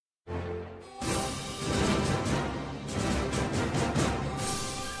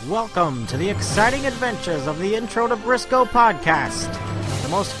Welcome to the exciting adventures of the Intro to Briscoe podcast, the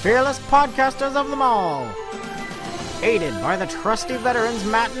most fearless podcasters of them all. Aided by the trusty veterans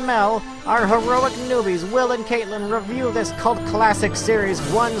Matt and Mel, our heroic newbies Will and Caitlin review this cult classic series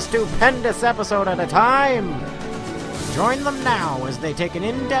one stupendous episode at a time. Join them now as they take an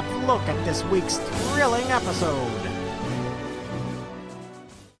in-depth look at this week's thrilling episode.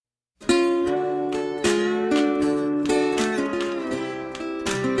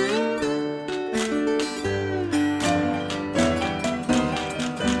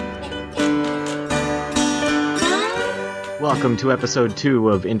 Welcome to episode 2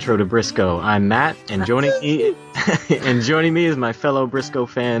 of Intro to Briscoe. I'm Matt, and joining me is my fellow Briscoe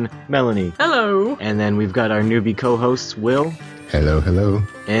fan, Melanie. Hello. And then we've got our newbie co-hosts, Will. Hello, hello.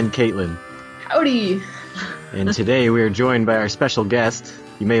 And Caitlin. Howdy. And today we are joined by our special guest.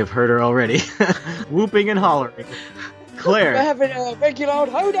 You may have heard her already. Whooping and hollering. Claire. We're having a regular old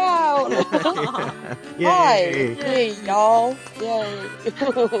hoedown. Yay. Hi. Hey, y'all.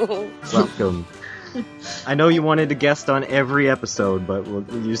 Yay. Welcome. I know you wanted to guest on every episode, but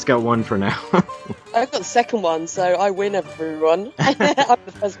you just got one for now. I've got the second one, so I win everyone. I'm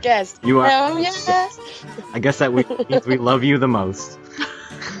the first guest. You are. Oh, yes. I guess that means we love you the most.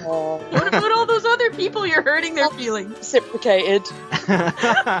 Oh, What about all those other people you're hurting their feelings? reciprocated.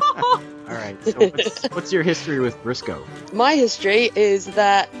 Alright, so what's your history with Briscoe? My history is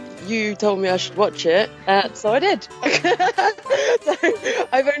that you told me I should watch it, so I did. So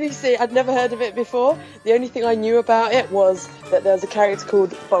I'd never heard of it before. The only thing I knew about it was that there's a character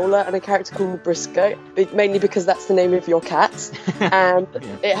called Bowler and a character called Briscoe, mainly because that's the name of your cats. And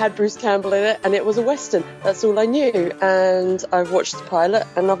It had Bruce Campbell in it, and it was a Western. That's all I knew. And I've watched the pilot,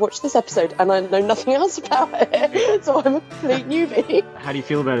 and I've watched this episode, and I know nothing else about it. So I'm a complete newbie. How do you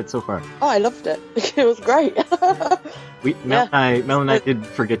feel about it so far? Oh, I loved it. It was great. Mel and I did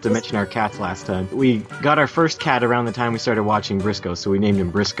forget to mention our cats last time. We got our first cat around the time we started watching Briscoe, so we named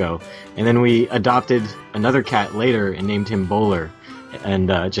him Briscoe. And then we adopted another cat later and named him Bowler. And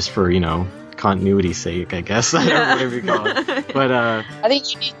just for, continuity's sake, I guess. I don't know, whatever you call it. But I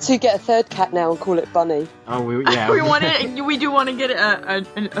think you need to get a third cat now and call it Bunny. Oh, we do want to get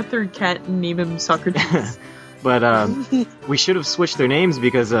a third cat and name him Socrates. But we should have switched their names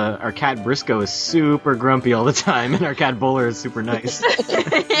because our cat Briscoe is super grumpy all the time, and our cat Bowler is super nice.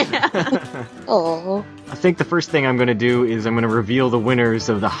 Aww. I think the first thing I'm going to do is I'm going to reveal the winners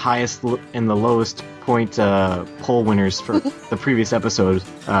of the highest and the lowest point poll winners for the previous episode.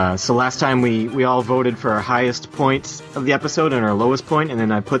 So last time we all voted for our highest point of the episode and our lowest point, and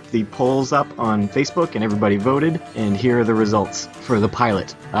then I put the polls up on Facebook, and everybody voted, and here are the results for the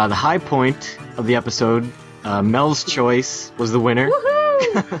pilot. The high point of the episode, Mel's choice was the winner.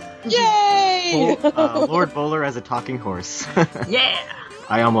 Woohoo! Yay! Lord Bowler as a talking horse. Yeah!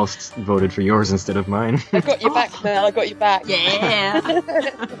 I almost voted for yours instead of mine. I got your back, Mel. I got your back. Yeah!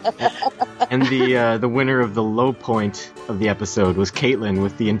 And the winner of the low point of the episode was Caitlin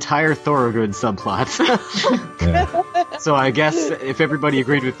with the entire Thorogood subplot. Yeah. So I guess if everybody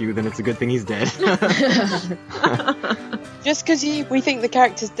agreed with you, then it's a good thing he's dead. Just because we think the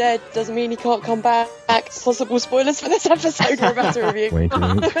character's dead doesn't mean he can't come back. Possible spoilers for this episode we're about to review. Wink,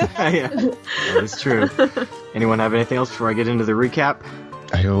 wink. Yeah, that is true. Anyone have anything else before I get into the recap?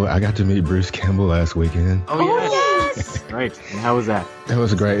 I got to meet Bruce Campbell last weekend. Oh, yes! Right. And how was that? That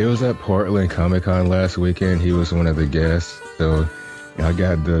was great. It was at Portland Comic Con last weekend. He was one of the guests. So I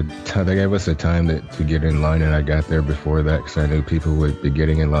got they gave us a time to get in line, and I got there before that because I knew people would be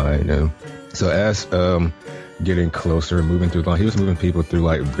getting in line. So as getting closer, moving through the line, he was moving people through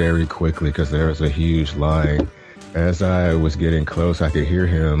like very quickly because there was a huge line. As I was getting close, I could hear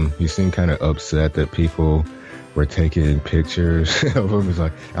him. He seemed kind of upset that people were taking pictures of him. He's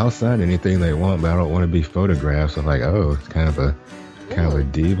like, I'll sign anything they want, but I don't want to be photographed. So I'm like, oh, it's kind of a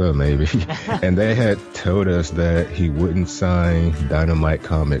diva maybe. And they had told us that he wouldn't sign Dynamite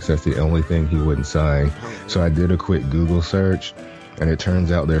Comics. That's the only thing he wouldn't sign. So I did a quick Google search, and it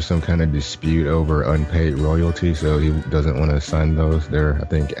turns out there's some kind of dispute over unpaid royalty, so he doesn't want to sign those. They're, I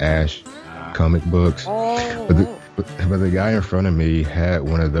think, Ash comic books. Oh, But the guy in front of me had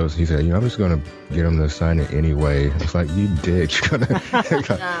one of those. He said, I'm just going to get him to sign it anyway. I was like, you dick. You're going to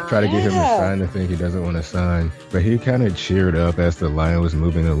try to get him to sign the thing he doesn't want to sign. But he kind of cheered up as the line was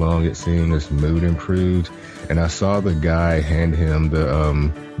moving along. It seemed his mood improved. And I saw the guy hand him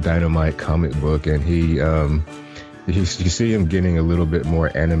the Dynamite comic book, and you see him getting a little bit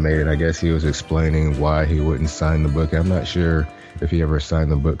more animated. I guess he was explaining why he wouldn't sign the book. I'm not sure if he ever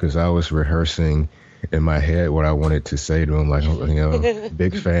signed the book because I was rehearsing in my head what I wanted to say to him, like,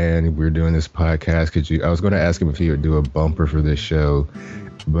 big fan, we're doing this podcast. I was going to ask him if he would do a bumper for this show.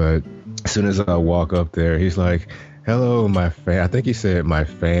 But as soon as I walk up there, he's like, "Hello, my fan." I think he said my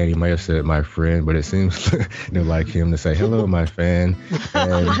fan. He might have said my friend, but it seems like him to say, "Hello, my fan."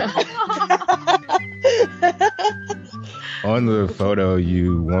 And on the photo,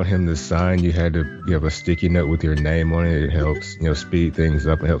 you want him to sign. You have a sticky note with your name on it. It helps, speed things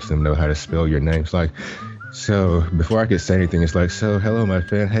up. It helps them know how to spell your name. It's like, so before I could say anything, it's like, "So, hello, my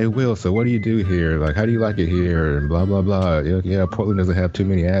fan. Hey, Will, so what do you do here? Like, how do you like it here?" And blah, blah, blah. Yeah, Portland doesn't have too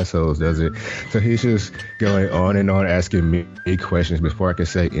many assholes, does it? So he's just going on and on asking me questions before I could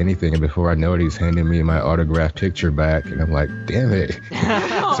say anything. And before I know it, he's handing me my autographed picture back. And I'm like, damn it.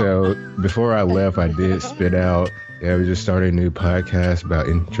 So before I left, I did spit out, "Yeah, we just started a new podcast about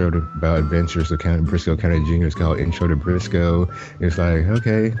adventures of Briscoe County Jr. It's called Intro to Briscoe." It's like,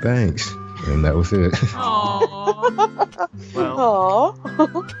 okay, thanks. And that was it. Aww. Well,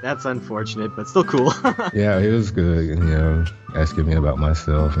 that's unfortunate, but still cool. Yeah, it was good, asking me about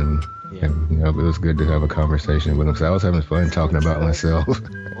myself, and it was good to have a conversation with him, because I was having fun talking about myself. Well,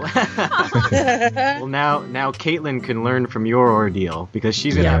 now Caitlin can learn from your ordeal, because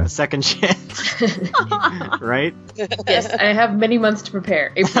she's going to have a second chance. Right? Yes, I have many months to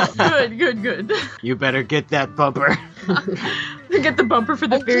prepare. Good. You better get that bumper. Get the bumper for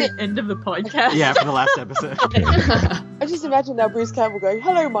the very end of the podcast. Yeah, for the last episode. I just imagine now Bruce Campbell going,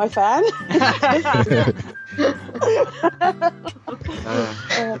 "Hello, my fan."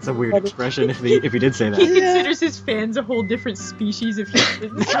 That's a weird expression if he did say He that. considers his fans a whole different species of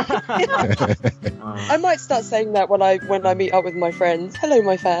humans. I might start saying that when I meet up with my friends. "Hello,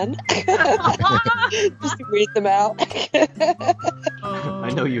 my fan." Just to weird them out. I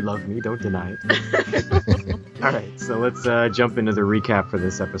know you love me, don't deny it. Alright, so let's jump into the recap for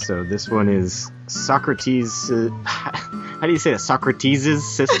this episode. This one is Socrates... how do you say that? Socrates'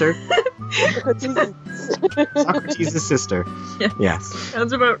 sister? Socrates' sister. Yes.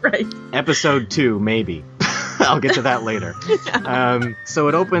 Sounds about right. Episode 2, maybe. I'll get to that later. So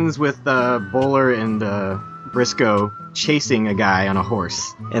it opens with Bowler and Briscoe chasing a guy on a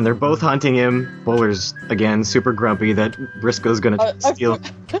horse, and they're both hunting him. Bowler's again super grumpy that Briscoe's gonna steal.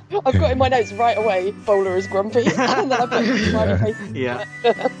 I've got in my notes right away, Bowler is grumpy, and then I put smiley face. Yeah.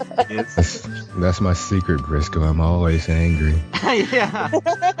 That's my secret, Briscoe. I'm always angry. Yeah.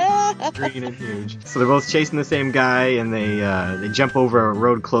 Green and huge. So they're both chasing the same guy, and they jump over a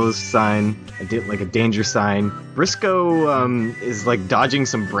road closed sign, like a danger sign. Briscoe is like dodging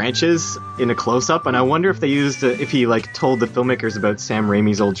some branches in a close up, and I wonder if they used if he told the filmmakers about Sam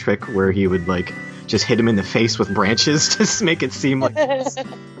Raimi's old trick where he would just hit him in the face with branches to make it seem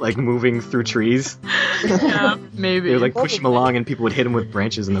like moving through trees. Yeah, maybe. They would push him along, and people would hit him with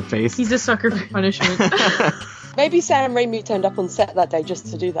branches in the face. He's a sucker for punishment. Maybe Sam Raimi turned up on set that day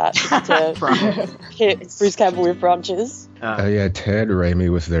just to do that, just to hit Bruce Campbell with branches. Yeah, Ted Raimi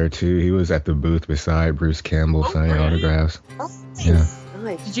was there too. He was at the booth beside Bruce Campbell signing autographs. Oh, nice. Yeah.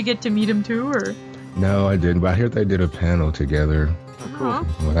 Nice. Did you get to meet him too, or? No, I didn't, but I hear they did a panel together. Oh, cool.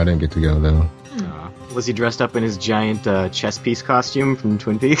 Well, I didn't get to go though. Was he dressed up in his giant chess piece costume from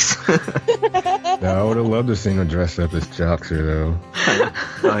Twin Peaks? No, I would have loved to see him dressed up as Joxer though.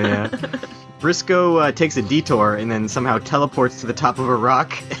 Oh yeah. Briscoe takes a detour and then somehow teleports to the top of a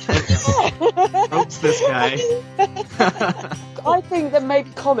rock and ropes this guy. I think that maybe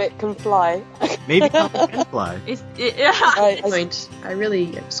Comet can fly. Maybe Comet can fly. Point. I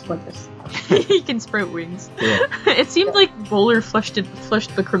really squint this. He can sprout wings. Yeah. It seemed like Bowler flushed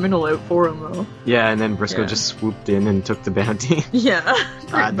the criminal out for him, though. Yeah, and then Briscoe just swooped in and took the bounty. Yeah.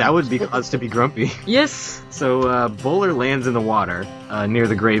 That would be cause to be grumpy. Yes. So Bowler lands in the water near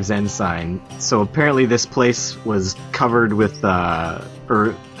the Gravesend sign. So apparently this place was covered with,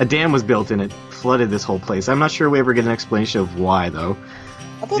 or a dam was built and it flooded this whole place. I'm not sure we ever get an explanation of why, though.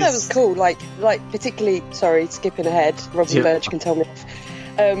 I thought that was cool, like particularly, sorry, skipping ahead, Robin Birch can tell me.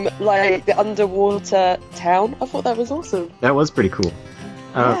 Like the underwater town. I thought that was awesome. That was pretty cool.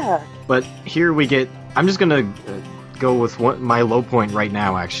 Yeah. But here we get... I'm just gonna go with my low point right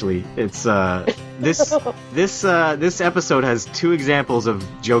now, actually. It's, this episode has 2 examples of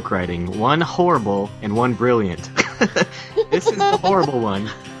joke writing. One horrible and one brilliant. This is the horrible one,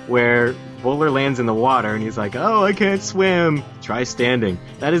 where Bowler lands in the water and he's like, "Oh, I can't swim. Try standing."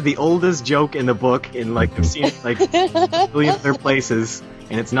 That is the oldest joke in the book, and I've seen it a million other places,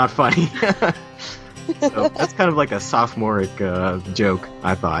 and it's not funny. So that's kind of like a sophomoric joke,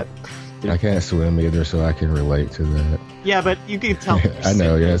 I thought. I can't swim either, so I can relate to that. Yeah, but you can tell. I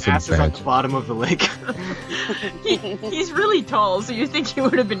know, yeah, it's a ass is on patch. the bottom of the lake. He's really tall, so you think he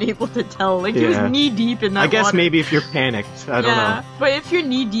would have been able to tell. Like, he Yeah. was knee deep in that I guess water. maybe if you're panicked, I don't know. But if you're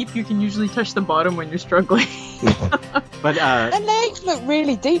knee deep, you can usually touch the bottom when you're struggling. But The lakes look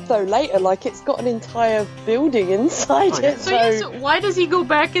really deep though later, like it's got an entire building inside Oh, yeah. it. So yes, why does he go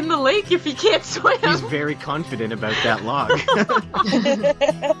back in the lake if he can't swim? he's very confident about that log.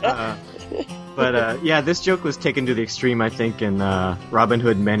 Yeah, this joke was taken to the extreme, I think, in Robin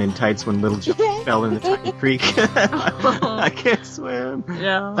Hood Men in Tights when Little Joe fell in the tiny creek. I can't swim.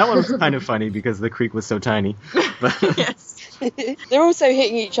 Yeah. That one was kind of funny because the creek was so tiny. But Yes. They're also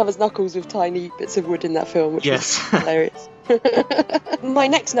hitting each other's knuckles with tiny bits of wood in that film, which Yes. is hilarious. My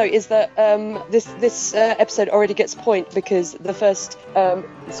next note is that this episode already gets a point because the first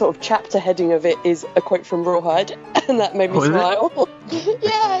sort of chapter heading of it is a quote from Rawhide, and that made me Oh, is it? smile.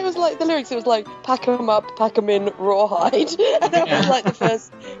 Yeah, it was like the lyrics. It was like pack 'em up, pack 'em in, Rawhide, and that was like the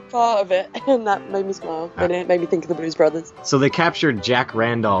first part of it, and that made me smile, and it made me think of the Blues Brothers. So they captured Jack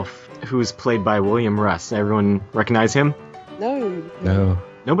Randolph, who's played by William Russ. Everyone recognize him? No, No.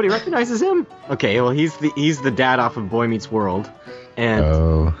 Nobody recognizes him? Okay, well he's the dad off of Boy Meets World, and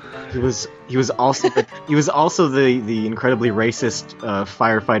Oh. he was also the incredibly racist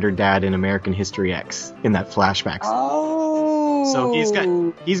firefighter dad in American History X in that flashback. oh, So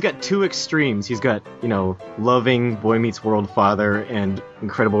he's got two extremes. He's got, loving Boy Meets World father and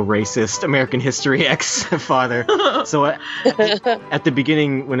incredible racist American History X father. So at the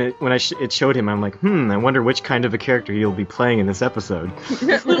beginning when it showed him, I'm like, I wonder which kind of a character he'll be playing in this episode.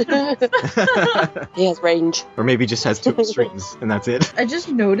 he has range. Or maybe just has two extremes and that's it. I just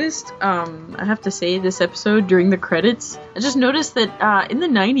noticed, I have to say, this episode during the credits, I just noticed that in the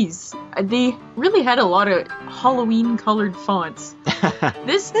 90s, they really had a lot of Halloween-colored fonts.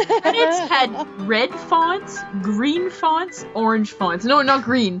 This credits had red fonts, green fonts, orange fonts. No, not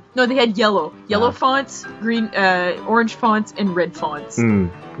green. No, they had yellow. Yellow fonts, green, orange fonts, and red fonts.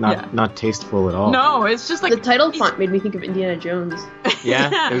 Not tasteful at all. No, it's just like... The title font made me think of Indiana Jones.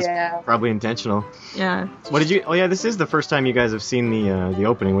 Yeah, it was Yeah. probably intentional. Yeah. What did you? Oh yeah, this is the first time you guys have seen the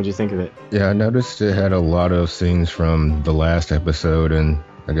opening. What did you think of it? Yeah, I noticed it had a lot of scenes from the last episode and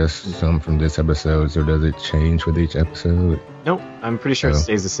I guess some from this episode. So does it change with each episode? Nope, I'm pretty sure it Oh.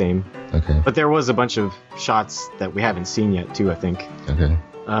 stays the same. Okay. But there was a bunch of shots that we haven't seen yet too, I think. Okay.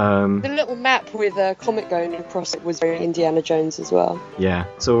 Um, The little map with a comet going across it was very Indiana Jones as well. yeah.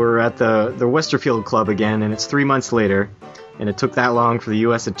 So we're at the Westerfield Club again, and it's 3 months later, and it took that long for the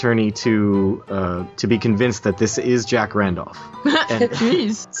U.S. attorney to be convinced that this is Jack Randolph. And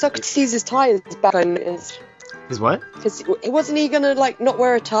Jeez. Socrates' tie is back on his. is what? Because wasn't he gonna not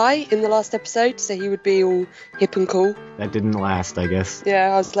wear a tie in the last episode, so he would be all hip and cool? That didn't last, I guess.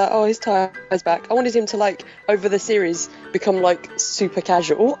 Yeah, I was like, oh, his tie is back. I wanted him to over the series become super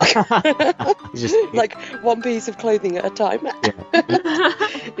casual, He's just like one piece of clothing at a time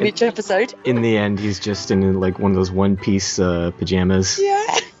in each episode. in the end, he's just in one of those one-piece pajamas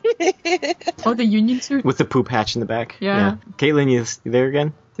Yeah. Oh, the Union suit? with the poop hatch in the back. Yeah. Caitlin, you there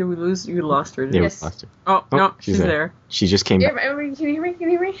again? Did we lose? You lost her. Yeah, we Yes. lost her. Oh, Oh, no, she's she's there. there. She just came back. Can you hear me? Can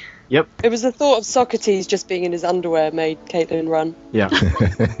you hear me? Yep. It was the thought of Socrates just being in his underwear made Caitlin run. Yeah.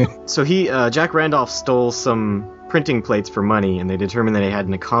 So Jack Randolph stole some printing plates for money, and they determined that he had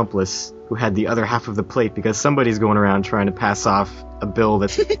an accomplice who had the other half of the plate because somebody's going around trying to pass off a bill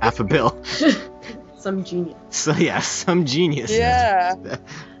that's half a bill. Some genius. So yeah, some genius. Yeah.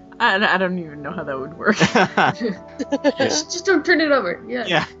 I don't even know how that would work. Just don't turn it over. Yeah.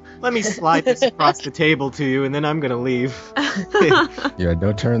 Yeah. Let me slide this across the table to you, and then I'm gonna leave. Yeah,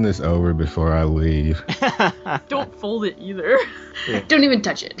 don't turn this over before I leave. Don't fold it either. Don't even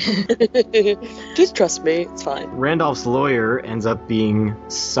touch it. Just trust me, it's fine. Randolph's lawyer ends up being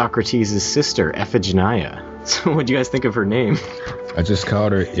Socrates' sister, Iphigenia. So what do you guys think of her name? I just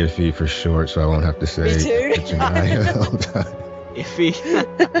called her Iffy for short so I won't have to say Me too. Iphigenia all the time. Iffy.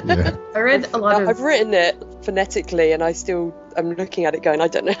 Yeah. I read a lot of. I've written it phonetically and I'm looking at it going, I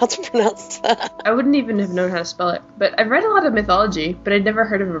don't know how to pronounce that. I wouldn't even have known how to spell it. But I've read a lot of mythology, but I'd never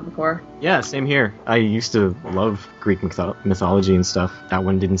heard of her before. Yeah, same here. I used to love Greek mythology and stuff. That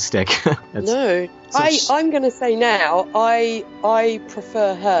one didn't stick. No. I'm going to say now, I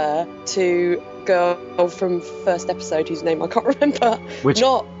prefer her to girl from first episode whose name I can't remember. Which?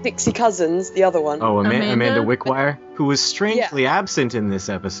 Not Dixie Cousins, the other one. Oh, Amanda Amanda? Wickwire, who was strangely absent in this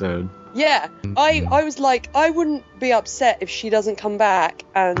episode. Yeah, I was like, I wouldn't be upset if she doesn't come back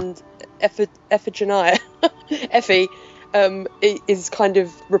and Iphigenia, Effie, is kind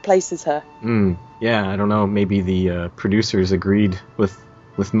of replaces her. Yeah, I don't know. Maybe the producers agreed with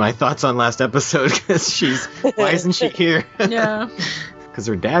with my thoughts on last episode because why isn't she here? Yeah. Because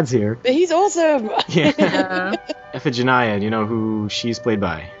her dad's here. But he's awesome. Yeah. Yeah. Iphigenia, do you know who she's played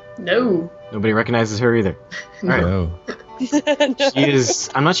by? No. Nobody recognizes her either. All right. No. She is.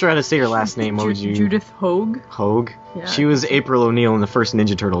 I'm not sure how to say her last name. What would you? Judith Hogue. Hogue. Yeah. She was April O'Neil in the first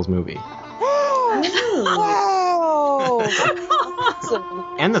Ninja Turtles movie, Wow.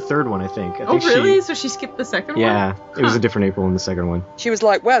 Awesome. and the third one, I think. I Oh, think really? So she skipped the second one? Yeah, it was a different April in the second one. She was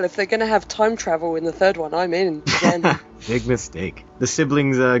like, well, if they're going to have time travel in the third one, I'm in again. Big mistake. The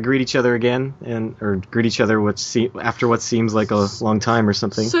siblings greet each other again, or greet each other after what seems like a long time or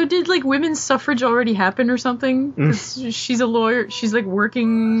something. So did like women's suffrage already happen or something? 'Cause she's a lawyer. She's like a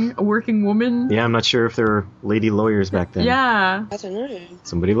working woman. Yeah, I'm not sure if there were lady lawyers back then. Yeah. I don't know.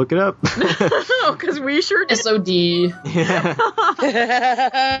 Somebody look it up. Because we sure did. SOD.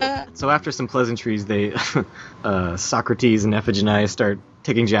 Yeah. So after some pleasantries, they Socrates and Iphigenia start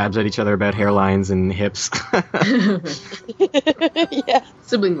taking jabs at each other about hairlines and hips. Yeah.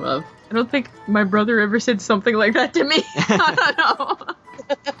 Sibling love. I don't think my brother ever said something like that to me. I don't know.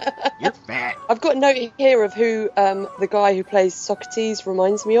 You're fat. I've got a note here of who the guy who plays Socrates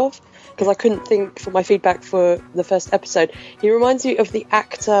reminds me of, because I couldn't think for my feedback for the first episode. He reminds me of the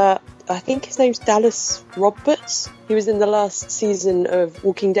actor, I think his name's Dallas Roberts. He was in the last season of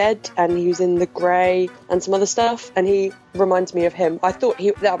Walking Dead, and he was in The Grey and some other stuff, and he reminds me of him. I thought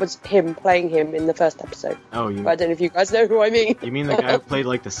that was him playing him in the first episode. Oh, But I don't know if you guys know who I mean. you mean the guy who played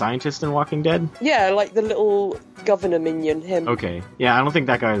like the scientist in Walking Dead? Yeah, like the little governor minion, him. Okay. Yeah, I don't think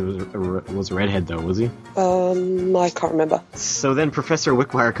that guy was a redhead though, was he? I can't remember. So then Professor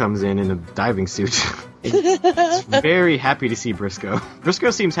Wickwire comes in a diving suit. He's very happy to see Briscoe. Briscoe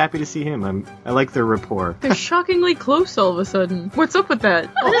seems happy to see him. I like their rapport. They're shockingly close all of a sudden. What's up with that?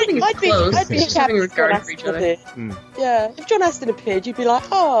 I don't think it's close. I'd be It's just happy having if John regard for each Aston other. appeared. Yeah, if John Aston appeared, you'd be like,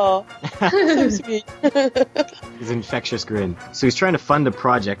 oh, so sweet. His infectious grin. So he's trying to fund a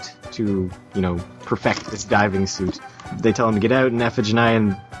project to, perfect this diving suit. They tell him to get out, and Iphigenia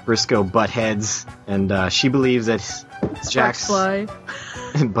and Briscoe butt heads, and she believes that Jack's... Fly.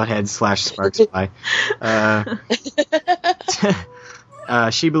 Butthead/Sparks Fly.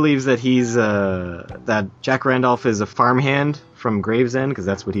 She believes that that Jack Randolph is a farmhand from Gravesend, because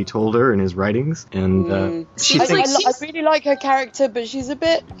that's what he told her in his writings. And she Seems thinks... I really like her character, but she's a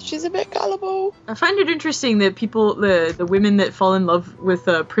bit gullible. I find it interesting that people, the women that fall in love with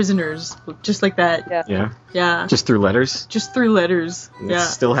prisoners, look just like that. Yeah. Yeah. Just through letters. Just through letters. It Yeah.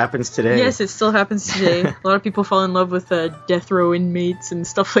 still happens today. Yes, it still happens today. A lot of people fall in love with death row inmates and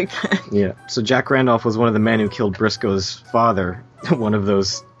stuff like that. Yeah. So Jack Randolph was one of the men who killed Briscoe's father, one of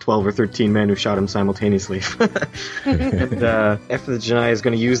those 12 or 13 men who shot him simultaneously. And Iphigenia is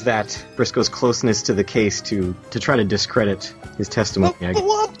going to use that, Briscoe's closeness to the case, to try to discredit his testimony. But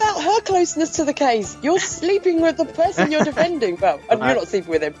what about her closeness to the case? You're sleeping with the person you're defending. Well, you're not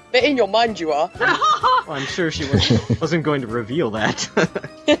sleeping with him, but in your mind you are. Well, I'm sure she wasn't going to reveal that.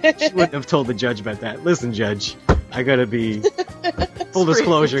 She wouldn't have told the judge about that. Listen, judge, I gotta be full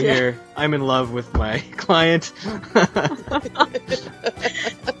disclosure here. I'm in love with my client.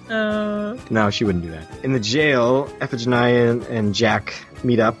 No, she wouldn't do that. In the jail, Iphigenia and Jack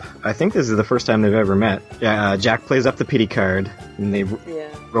meet up. I think this is the first time they've ever met. Jack plays up the pity card, and they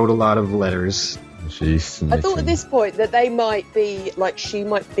wrote a lot of letters. She's I thought at this point that they might be, like, she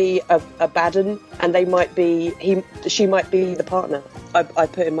might be a bad un, and she might be the partner. I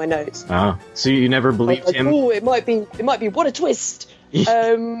put in my notes. Oh, so you never believed him? Oh, it might be. What a twist.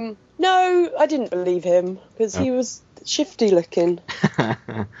 No, I didn't believe him because he was shifty looking.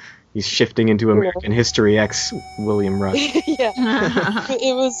 He's shifting into American History X William Rush. Yeah. But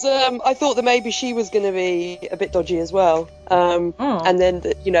it was, I thought that maybe she was going to be a bit dodgy as well. And then,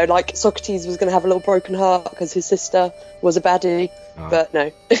 like Socrates was going to have a little broken heart because his sister was a baddie. Oh. But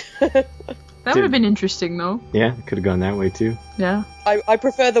no. That would have been interesting, though. Yeah, it could have gone that way too. Yeah. I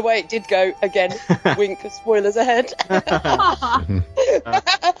prefer the way it did go. Again, wink, spoilers ahead.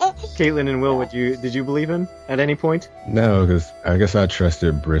 Caitlin and Will, did you believe him at any point? No, because I guess I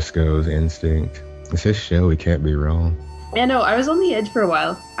trusted Briscoe's instinct. It's his show, he can't be wrong. Yeah, no, I was on the edge for a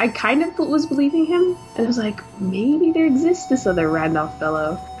while. I kind of was believing him, and I was like, maybe there exists this other Randolph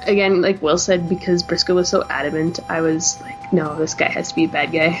fellow. Again, like Will said, because Briscoe was so adamant, I was like, no, this guy has to be a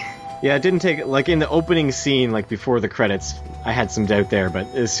bad guy. Yeah, it didn't take, like, in the opening scene, like, before the credits, I had some doubt there,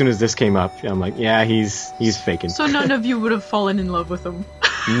 but as soon as this came up, I'm like, yeah, he's faking. So none of you would have fallen in love with him.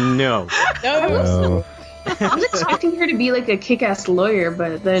 No. No. I was expecting her to be like a kick-ass lawyer,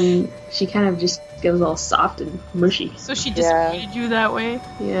 but then she kind of just goes all soft and mushy. So she disappointed you that way?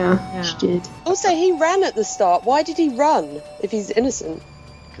 Yeah, she did. Also, he ran at the start. Why did he run if he's innocent?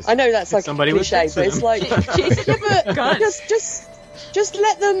 I know that's like a somebody was cliche, but it's like, Chasing guns. just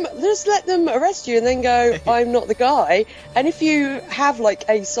let them arrest you and then go, I'm not the guy. And if you have like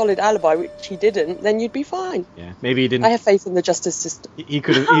a solid alibi, which he didn't, then you'd be fine. Yeah, maybe he didn't. I have faith in the justice system. He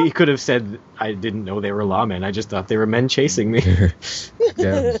could have said, I didn't know they were lawmen. I just thought they were men chasing me.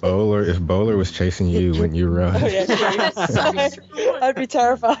 Yeah, Bowler. If Bowler was chasing you, wouldn't you run? Oh, yeah, true. I'd be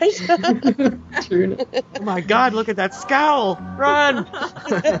terrified. True. Oh my God! Look at that scowl! Run!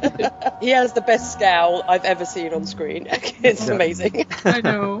 He has the best scowl I've ever seen on screen. It's amazing. I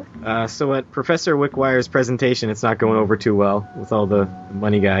know. So at Professor Wickwire's presentation, it's not going over too well with all the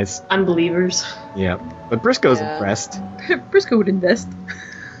money guys. Unbelievers. Yeah, but Briscoe's Yeah. impressed. Briscoe would invest.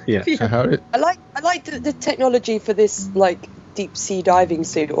 Yeah. So how did? I like the technology for this like deep sea diving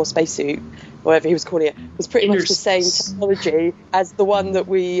suit or spacesuit, whatever he was calling it, was pretty much the same technology as the one that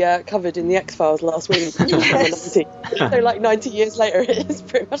we covered in the X-Files last week. Yes. So like 90 years later, it's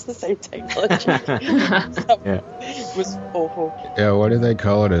pretty much the same technology. It was awful. Yeah, what do they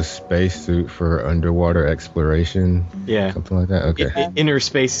call it? A spacesuit for underwater exploration? Yeah. Something like that. Okay. Inner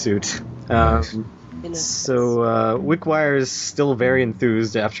spacesuit. Nice. So Wickwire is still very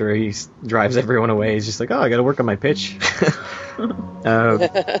enthused after he drives everyone away. He's just like, oh, I got to work on my pitch.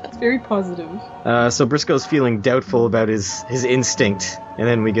 It's very positive. So Briscoe's feeling doubtful about his instinct, and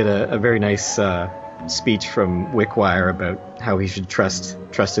then we get a very nice speech from Wickwire about how he should trust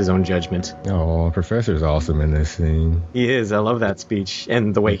his own judgment. Oh, Professor's awesome in this scene. He is. I love that speech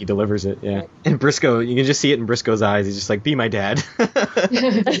and the way he delivers it. Yeah. And Briscoe, you can just see it in Briscoe's eyes. He's just like, be my dad.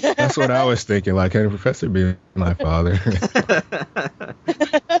 That's what I was thinking. Like, can the Professor be my father?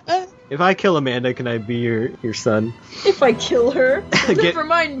 If I kill Amanda, can I be your son? If I kill her, Get- never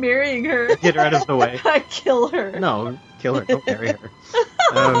mind marrying her. Get her out of the way. I kill her. No, kill her. Don't marry her.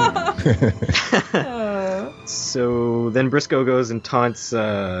 So then Briscoe goes and taunts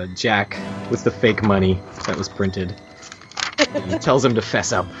Jack with the fake money that was printed. He tells him to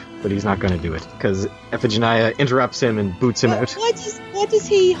fess up, but he's not going to do it because Iphigenia interrupts him and boots him out. Why does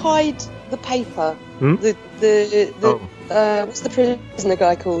he hide the paper? Hmm? What's the prisoner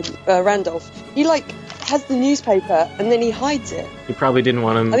guy called? Randolph. He has the newspaper and then he hides it. He probably didn't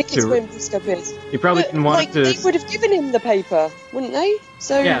want him I think it's to. when Briscoe appears. He probably didn't want to. They would have given him the paper, wouldn't they?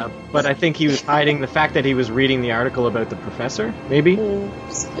 So Yeah, but I think he was hiding the fact that he was reading the article about the professor. Maybe.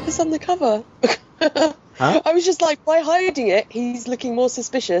 It's on the cover. Huh? I was just like, by hiding it, he's looking more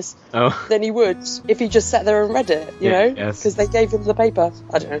suspicious Oh. than he would if he just sat there and read it, you Yeah, know? yes. Because they gave him the paper.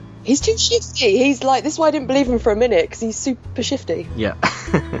 I don't know. He's too shifty. He's like, this is why I didn't believe him for a minute, because he's super shifty. Yeah.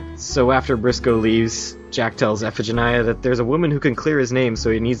 So after Briscoe leaves, Jack tells Iphigenia that there's a woman who can clear his name, so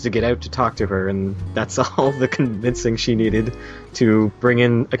he needs to get out to talk to her, and that's all the convincing she needed to bring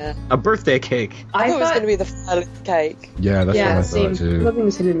in a birthday cake. I thought it was going to be the final cake. Yeah, that's what I same. thought too. Nothing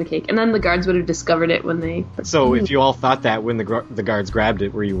was hidden in the cake, and then the guards would have discovered it when they. So if you all thought that when the guards grabbed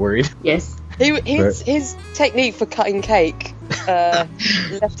it, were you worried? Yes. His technique for cutting cake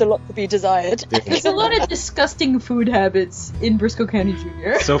left a lot to be desired. There's a lot of disgusting food habits in Briscoe County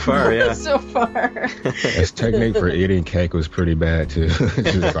Jr. So far, yeah. So far. His technique for eating cake was pretty bad too.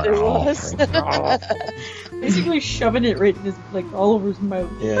 Just like, It was. Basically shoving it right in his, all over his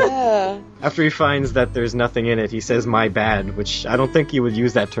mouth. Yeah. After he finds that there's nothing in it, he says, my bad, which I don't think you would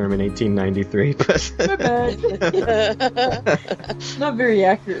use that term in 1893, but... My bad. Not very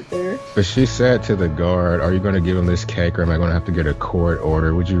accurate there. But she said to the guard, are you going to give him this cake or am I going to have to get a court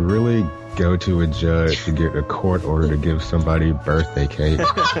order? Would you really go to a judge to get a court order to give somebody birthday cake?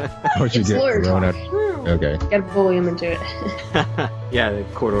 Would you It's get lawyer thrown talk. out? Okay. Gotta bully him into it. Yeah, the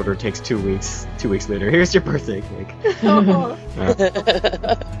court order takes 2 weeks. 2 weeks later, here's your birthday cake. Oh.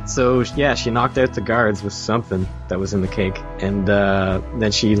 So, yeah, she knocked out the guards with something that was in the cake. And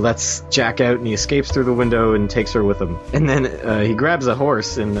then she lets Jack out and he escapes through the window and takes her with him. And then he grabs a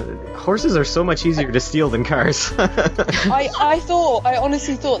horse, and horses are so much easier to steal than cars. I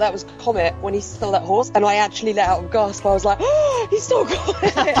honestly thought that was Comet when he stole that horse, and I actually let out a gasp. I was like, oh, he stole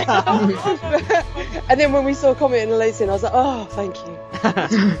Comet! And then when we saw Comet in the late scene, I was like, oh, thank you.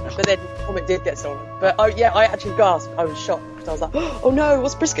 But then Comet did get stolen. But I actually gasped. I was shocked because I was like, oh no,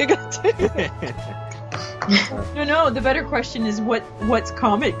 what's Briscoe gonna do? No, the better question is what's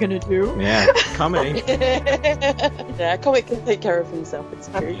Comet gonna do? Yeah, comedy. Yeah, Comet can take care of himself, it's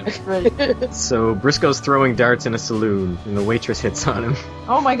true. Right. So Briscoe's throwing darts in a saloon, and the waitress hits on him.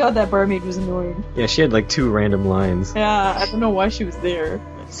 Oh my god, that barmaid was annoying. Yeah, she had 2 random lines. Yeah, I don't know why she was there.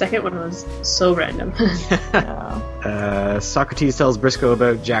 Second one was so random. Yeah. Socrates tells Briscoe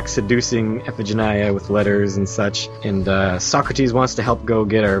about Jack seducing Iphigenia with letters and such, and Socrates wants to help go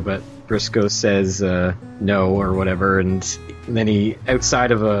get her, but Briscoe says no or whatever, and then he,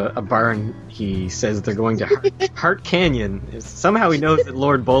 outside of a barn, he says they're going to Hart Canyon. Somehow he knows that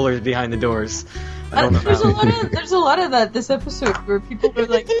Lord Bowler's behind the doors. I don't know. There's a lot of that this episode where people are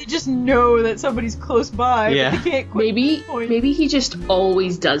like, they just know that somebody's close by, Yeah. but they can't quite point. Maybe he just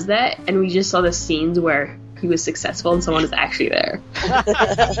always does that, and we just saw the scenes where he was successful and someone is actually there.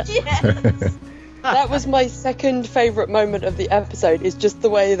 Yes. That was my second favourite moment of the episode, is just the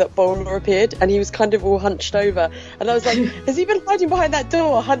way that Bowler appeared, and he was kind of all hunched over. And I was like, has he been hiding behind that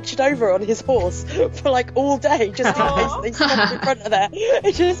door, hunched over on his horse for like all day, just in case they stop in front of there?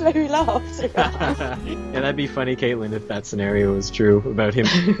 It just made me laugh. Yeah, that'd be funny, Caitlin, if that scenario was true about him.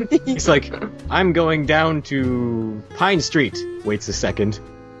 He's like, I'm going down to Pine Street. Waits a second.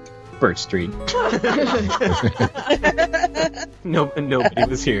 Birch Street. Nobody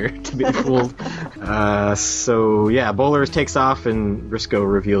was here to be fooled. So yeah, Bowler takes off and Briscoe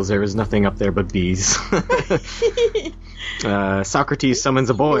reveals there is nothing up there but bees. Socrates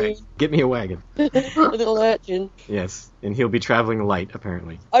summons a boy. Get me a wagon. A little urchin. Yes, and he'll be traveling light,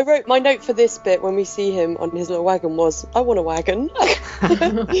 apparently. I wrote my note for this bit when we see him on his little wagon was, I want a wagon.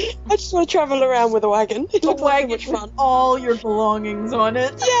 I just want to travel around with a wagon. It A looks like so wagon much with fun. all your belongings on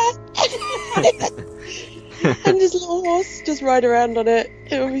it. Yeah. And his little horse just ride around on it.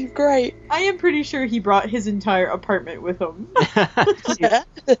 It would be great. I am pretty sure he brought his entire apartment with him. Yeah.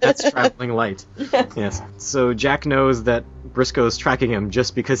 That's traveling light. Yes. So Jack knows that Briscoe's tracking him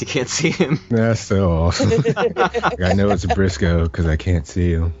just because he can't see him. That's so awesome. I know it's Briscoe because I can't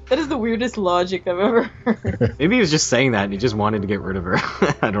see him. That is the weirdest logic I've ever heard. Maybe he was just saying that and he just wanted to get rid of her.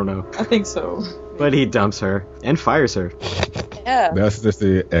 I don't know. I think so. But he dumps her and fires her. Yeah. That's just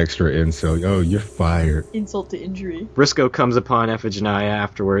the extra insult. Oh, you're fired. Insult to injury. Briscoe comes upon Iphigenia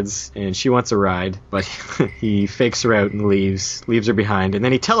afterwards, and she wants a ride, but he fakes her out and leaves her behind, and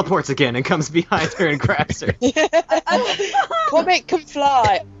then he teleports again and comes behind her and grabs her. Comet can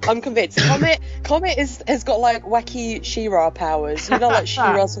fly. I'm convinced. Comet has got like wacky She-Ra powers. You know, like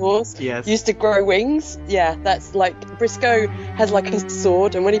She-Ra's horse Yes. used to grow wings. Yeah, that's like Briscoe has like a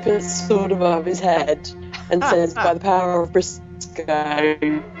sword, and when he puts the sword above his head and says, "By the power of Briscoe,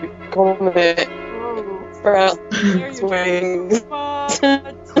 Comet sprouts wings."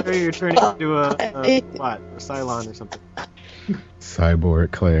 Claire, you're turning into a what? A Cylon or something.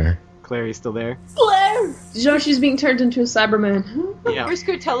 Cyborg Claire. Claire, you still there? Claire! Did you know she's being turned into a Cyberman? Yeah.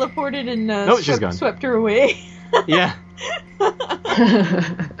 Briscoe teleported and she's gone. swept her away. Yeah.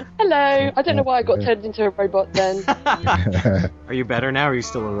 Hello. I don't know why I got turned into a robot then. Are you better now, or are you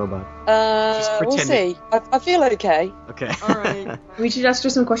still a robot? We'll pretending. see. I feel okay. Okay. Alright. We should ask her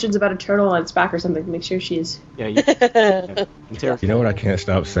some questions about a turtle on its back or something to make sure she's... Yeah. You know what I can't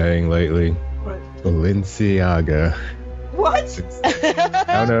stop saying lately? What? Balenciaga. What?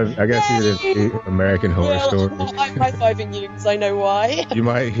 I don't know. I guess you did American Horror Well, Story. I'm high-fiving you because I know why. You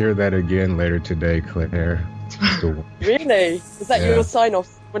might hear that again later today, Claire. Really? Is that Yeah. your sign-off?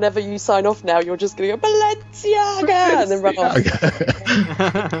 Whenever you sign off now, you're just going to go, Balenciaga! And then run off.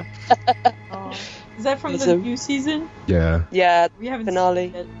 Oh. Is that from the Listen. new season? Yeah. Yeah, We haven't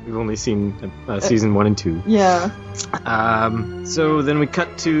finale. seen it yet. We've only seen season 1 and 2. Yeah. So then we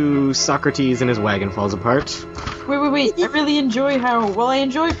cut to Socrates and his wagon falls apart. Wait. I really enjoy I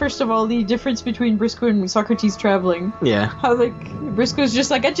enjoy, first of all, the difference between Briscoe and Socrates traveling. Yeah. How, Briscoe's just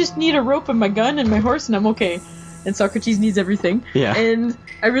like, I just need a rope and my gun and my horse and I'm okay. And Socrates needs everything. Yeah. And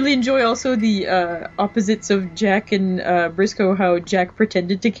I really enjoy also the opposites of Jack and Briscoe, how Jack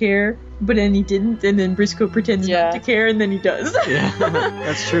pretended to care, but then he didn't, and then Briscoe pretends not to care, and then he does. Yeah.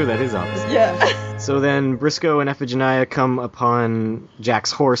 That's true, that is opposite. Yeah. So then Briscoe and Iphigenia come upon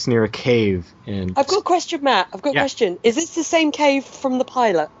Jack's horse near a cave, and I've got a question, Matt. I've got a Yeah. question. Is this the same cave from the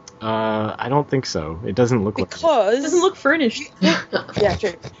pilot? I don't think so. It doesn't look like it. Because... It doesn't look furnished. Yeah,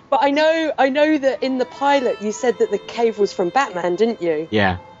 true. But I know that in the pilot you said that the cave was from Batman, didn't you?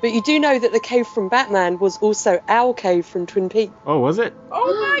 Yeah. But you do know that the cave from Batman was also our cave from Twin Peaks. Oh, was it?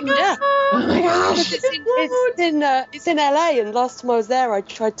 Oh my god! Yeah. Oh my gosh! It's in LA, and last time I was there, I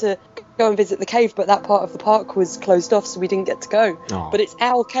tried to go and visit the cave, but that part of the park was closed off, so we didn't get to go. Aw. But it's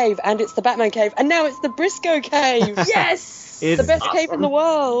our cave, and it's the Batman cave, and now it's the Briscoe cave. Yes! It's the best cave in the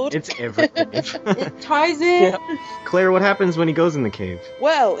world. It's everything. It ties in. Claire, what happens when he goes in the cave?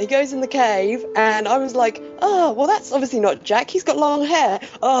 Well, he goes in the cave, and I was like, oh, well, that's obviously not Jack. He's got long hair.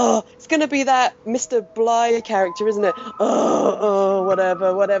 Oh, it's going to be that Mr. Bly character, isn't it? Oh,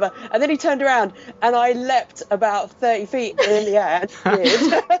 whatever. And then he turned around, and I leapt about 30 feet in the air. And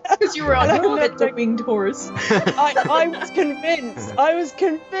did. Because You were on And I the remember- winged horse. I was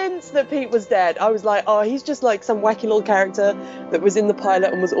convinced that Pete was dead. I was like, oh, he's just like some wacky little character that was in the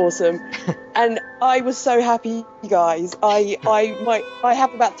pilot and was awesome. And I was so happy, guys. I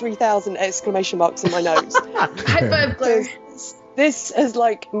have about 3,000 exclamation marks in my notes. High five, Claire. This has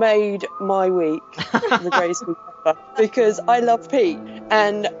like made my week the greatest week ever, because I love Pete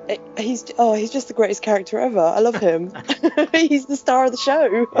and he's just the greatest character ever. I love him. He's the star of the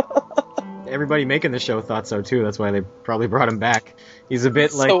show. Everybody making the show thought so too. That's why they probably brought him back. He's a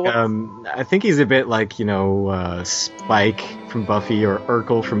bit like, So- I think he's a bit like, Spike from Buffy, or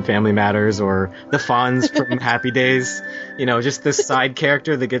Urkel from Family Matters, or the Fonz from Happy Days. Just this side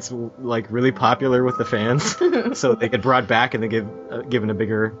character that gets like really popular with the fans, so they get brought back and they given a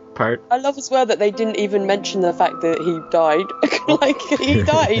bigger part. I love as well that they didn't even mention the fact that he died. Like he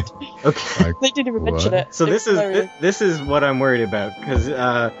died. Okay. Like, They didn't even mention what? it. So It this was is hilarious. this is what I'm worried about, because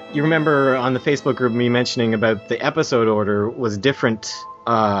you remember on the Facebook group me mentioning about the episode order was different.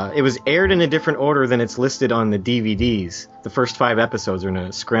 It was aired in a different order than it's listed on the DVDs. The first 5 episodes are in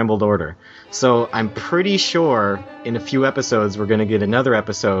a scrambled order. So I'm pretty sure in a few episodes we're going to get another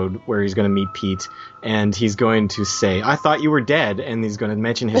episode where he's going to meet Pete and he's going to say, "I thought you were dead," and he's going to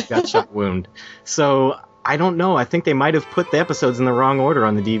mention his gunshot wound. So I don't know. I think they might have put the episodes in the wrong order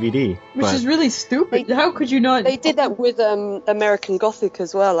on the DVD. Which but- is really stupid. How could you not? They did that with American Gothic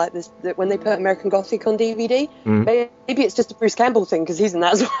as well. Like this, when they put American Gothic on DVD, maybe it's just a Bruce Campbell thing because he's in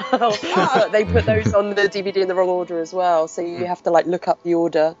that as well. But they put those on the DVD in the wrong order as well, so you have to like look up the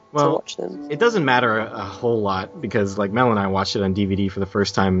order to Well, watch them. It doesn't matter a whole lot because, like, Mel and I watched it on DVD for the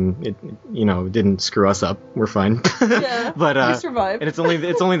first time. It didn't screw us up. We're fine. Yeah, but we survived. and it's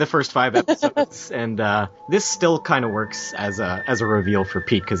only the first 5 episodes, and this still kind of works as a reveal for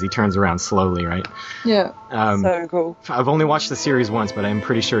Pete because he turns around slowly, right? Yeah. So cool. I've only watched the series once, but I'm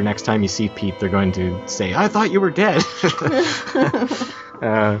pretty sure next time you see Pete, they're going to say, "I thought you were dead."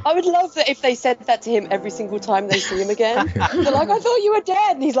 I would love that if they said that to him every single time they see him again. They're like, "I thought you were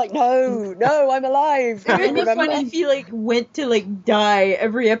dead," and he's like, "No, I'm alive." It would be Remember? funny if he went to die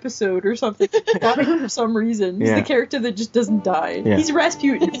every episode or something. Died for some reason. He's Yeah. the character that just doesn't die. Yeah. He's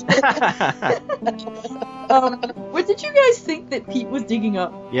Rasputin. What did you guys think that Pete was digging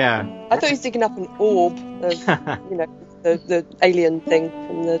up? Yeah. I thought he was digging up an orb of, the alien thing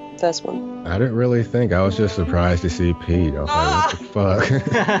from the first one. I didn't really think. I was just surprised to see Pete. I was like, what the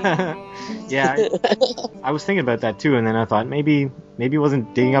fuck? Yeah, I was thinking about that too, and then I thought maybe he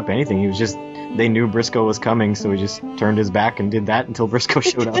wasn't digging up anything. He was just, they knew Briscoe was coming, so he just turned his back and did that until Briscoe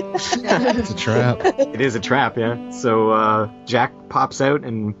showed up. It's a trap. It is a trap, yeah. So Jack pops out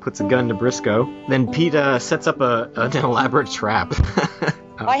and puts a gun to Briscoe. Then Pete sets up an elaborate trap.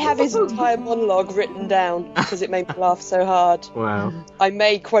 I have his entire monologue written down because it made me laugh so hard. Wow. I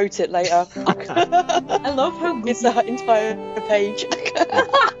may quote it later. I love how It's the entire page.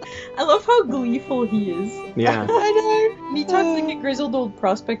 I love how gleeful he is. Yeah. I He talks like a grizzled old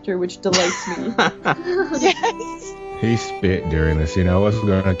prospector, which delights me. know. Yes. He spit during this. I wasn't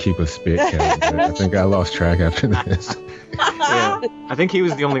going to keep a spit count, but I think I lost track after this. Yeah. I think he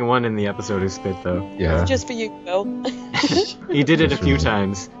was the only one in the episode who spit, though. Yeah. Just for you, Bill. He did it a That's few right.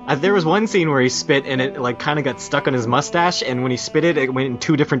 times. There was one scene where he spit and it kind of got stuck on his mustache, and when he spit it went in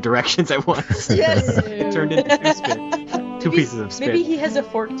 2 different directions at once. Yes. It turned into 2 spit. 2 pieces of spit. Maybe he has a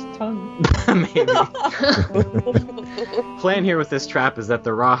forked tongue. Maybe. Plan here with this trap is that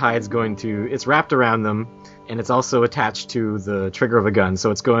the rawhide's it's wrapped around them, and it's also attached to the trigger of a gun.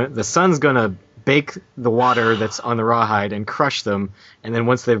 So the sun's gonna bake the water that's on the rawhide and crush them, and then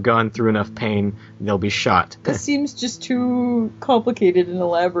once they've gone through enough pain, they'll be shot. This seems just too complicated and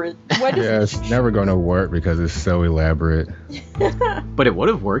elaborate. Why does Yeah, it's never going to work because it's so elaborate. But it would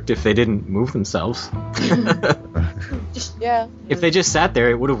have worked if they didn't move themselves. Yeah. If they just sat there,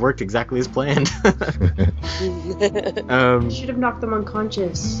 it would have worked exactly as planned. Should have knocked them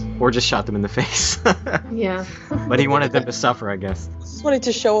unconscious. Or just shot them in the face. Yeah. But he wanted them to suffer, I guess. Just wanted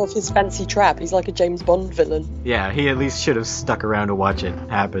to show off his fancy trap. He's like a James Bond villain. Yeah, he at least should have stuck around to watch it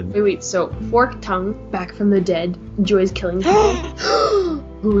happen. Wait, so forked tongue, back from the dead, Joy's killing people.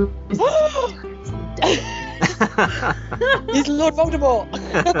 Who is He's Lord Voldemort.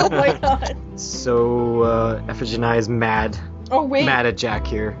 Oh my god. So, Iphigenia is mad Oh wait. mad at Jack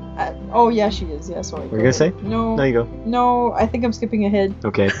here. Oh yeah, she is. Yeah, sorry. What are you gonna say? No. No, you go. No, I think I'm skipping ahead.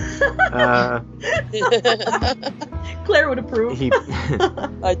 Okay. Claire would approve. He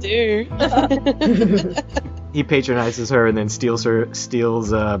I do. he patronizes her and then steals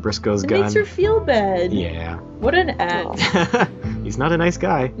Briscoe's It gun. makes her feel bad. Yeah. What an ass. He's not a nice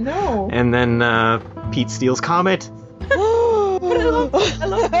guy. No. And then Pete steals Comet. I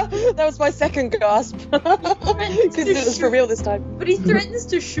love That was my second gasp. Because it was for real this time. But he threatens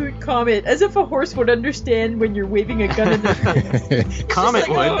to shoot Comet, as if a horse would understand when you're waving a gun in the face. Comet Just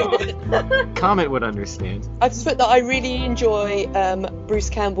like, would. Comet would understand. I just put that I really enjoy Bruce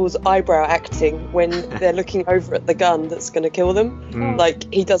Campbell's eyebrow acting when they're looking over at the gun that's going to kill them. Mm.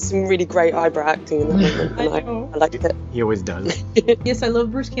 Like, he does some really great eyebrow acting in that moment, and I know. I liked it. He always does. Yes, I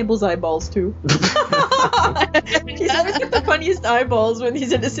love Bruce Campbell's eyeballs too. He's always got the funniest eyeballs when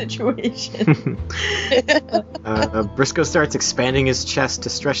he's in a situation. Briscoe starts expanding his chest to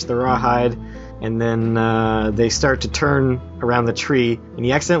stretch the rawhide, and then they start to turn around the tree, and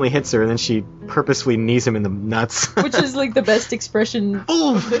he accidentally hits her, and then she purposefully knees him in the nuts. Which is like the best expression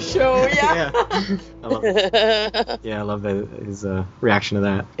of the show, yeah. I love his reaction to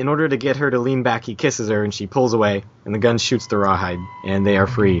that. In order to get her to lean back, he kisses her, and she pulls away, and the gun shoots the rawhide, and they are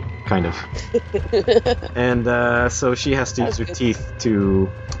free, kind of. And so she has to use her teeth to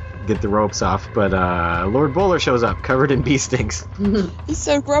get the ropes off, but Lord Bowler shows up, covered in bee stings. He's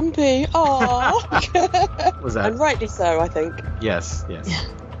so grumpy. Aww. What was that? And rightly so, I think. Yes.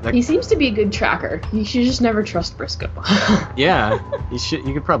 He seems to be a good tracker. You should just never trust Briscoe. Yeah,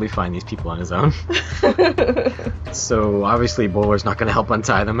 you could probably find these people on his own. So obviously Bowler's not going to help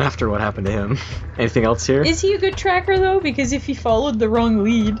untie them after what happened to him. Anything else here? Is he a good tracker though? Because if he followed the wrong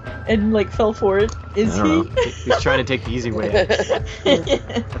lead and like fell for it, is I don't he? know. He's trying to take the easy way out.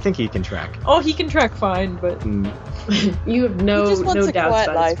 I think he can track. Oh, he can track fine, but You have He no just wants a doubts quiet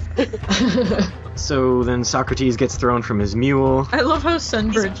about his life. So then Socrates gets thrown from his mule. I love how He's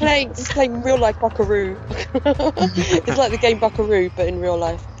Sunbird. playing real life Buckaroo. It's like the game Buckaroo, but in real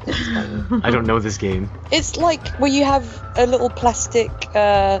life. I don't know this game. It's like where you have a little plastic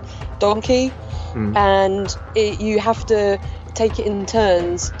donkey, and you have to take it in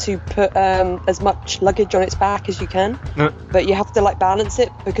turns to put as much luggage on its back as you can. But you have to like balance it,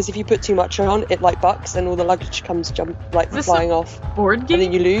 because if you put too much on, it like bucks and all the luggage comes Is flying this a off, board game? and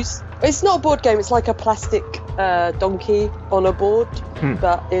then you lose. It's not a board game. It's like a plastic donkey on a board,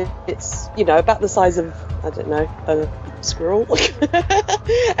 but it's about the size of, I don't know, a squirrel.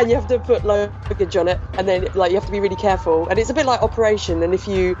 And you have to put luggage on it, and then you have to be really careful, and it's a bit like Operation, and if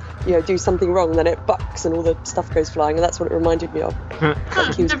you do something wrong, then it bucks and all the stuff goes flying, and that's what it reminded me of.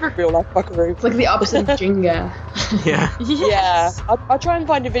 Like he was real life Buckaroo. It's like the opposite of Jenga. Yeah. Yes. Yeah, I'll try and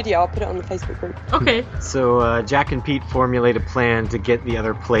find a video. I'll put it on the Facebook group. Okay. So Jack and Pete formulate a plan to get the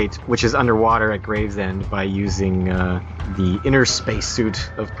other plate, which is underwater at Gravesend, by using the inner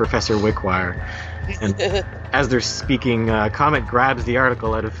spacesuit of Professor Wickwire. And as they're speaking, Comet grabs the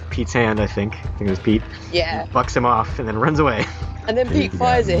article out of Pete's hand, I think it was Pete. Yeah. Bucks him off and then runs away. And then Pete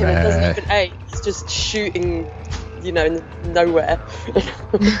fires at him and doesn't even aim. He's just shooting, nowhere.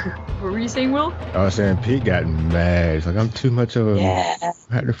 What were you saying, Will? I was saying Pete got mad. It's like, I'm too much of a... Yeah.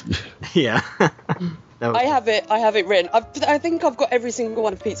 Yeah. That was- I have it written. I think I've got every single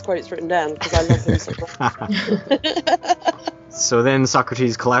one of Pete's quotes written down because I love him so much. So then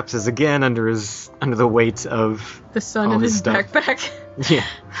Socrates collapses again under the weight of The sun all in his his stuff. backpack. Yeah.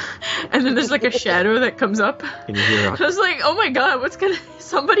 And then there's like a shadow that comes up. And you hear I was like, oh my god,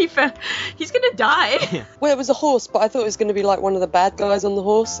 he's gonna die. Well, it was a horse, but I thought it was going to be like one of the bad guys on the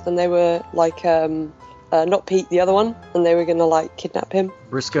horse, and they were like, not Pete, the other one, and they were going to like kidnap him.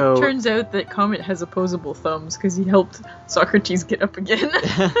 Briscoe. Turns out that Comet has opposable thumbs because he helped Socrates get up again.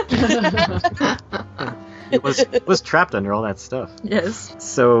 It was trapped under all that stuff. Yes.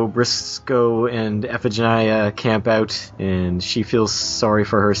 So Briscoe and Iphigenia camp out, and she feels sorry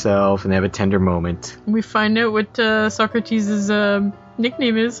for herself, and they have a tender moment. We find out what Socrates'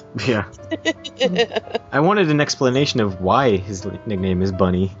 nickname is. Yeah. I wanted an explanation of why his nickname is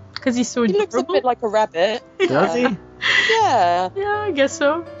Bunny. Because he's so He looks a adorable. bit like a rabbit. Does he? Yeah. Yeah, I guess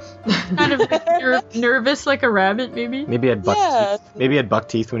so. Kind of like nervous like a rabbit, maybe. Maybe he had buck Yeah. teeth. Maybe he had buck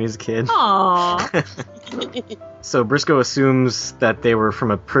teeth when he was a kid. Aww. So Briscoe assumes that they were from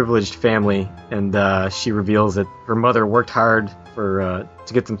a privileged family, and she reveals that her mother worked hard to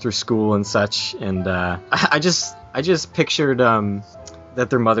get them through school and such. And I just pictured that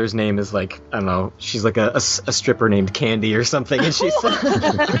their mother's name is like, I don't know, she's like a stripper named Candy or something, and she's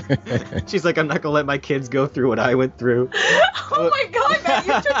like, I'm not gonna let my kids go through what I went through. Oh my god, man,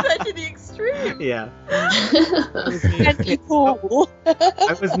 you took that to the extreme. Yeah. Candy Paul.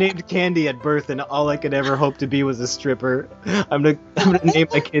 I was named Candy at birth, and all I could ever hope to be was a stripper. I'm gonna name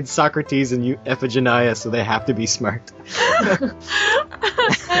my kids Socrates and Iphigenia, so they have to be smart.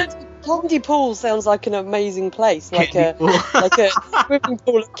 Candy Pool sounds like an amazing place, like Candy pool. like a swimming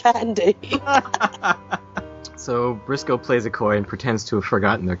pool of candy. So Briscoe plays a coy and pretends to have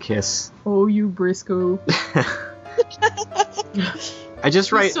forgotten their kiss. Oh, you Briscoe. I just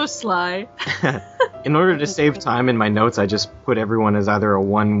He's write. so sly. In order to save time in my notes, I just put everyone as either a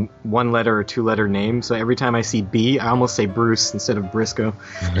one letter or 2 letter name. So every time I see B, I almost say Bruce instead of Briscoe.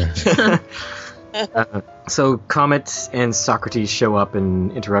 So Comet and Socrates show up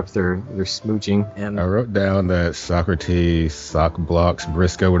and interrupt their smooching. And I wrote down that Socrates sock blocks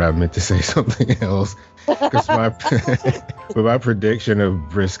Briscoe, but I meant to say something else. Because my prediction of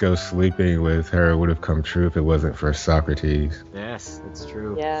Briscoe sleeping with her would have come true if it wasn't for Socrates. yes, that's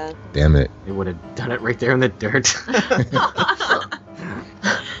true. Yeah. Damn it. They would have done it right there in the dirt.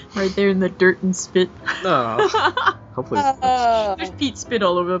 Right there in the dirt and spit. Oh. Hopefully. There's Pete spit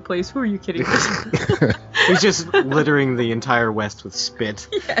all over the place. Who are you kidding? He's just littering the entire West with spit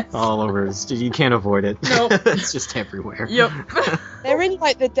Yes. all over. You can't avoid it. Nope. It's just everywhere. Yep. They're in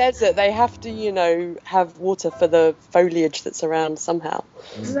like the desert. They have to, have water for the foliage that's around somehow.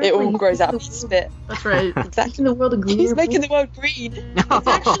 It all grows out of his spit. That's right. Exactly. Making the world a greener He's making place. the world green.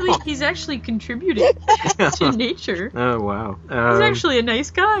 He's actually contributing to nature. Oh, wow. He's actually a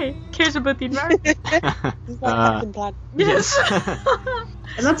nice guy. Cares about the environment. He's like Captain Planet. Yes.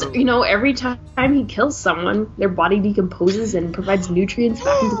 And that's, every time he kills someone, their body decomposes and provides nutrients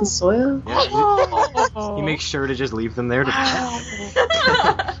back into the soil. He makes sure to just leave them there to...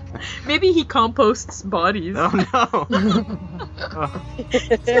 Maybe he composts bodies. Oh, no. He's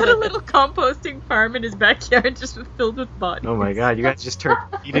got a little composting farm in his backyard just filled with bodies. Oh, my God. You guys just turned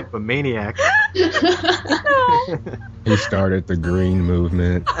Pete into a maniac. He started the green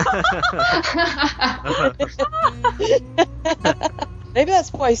movement. Maybe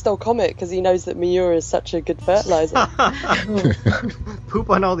that's why he stole Comet, because he knows that manure is such a good fertilizer. Poop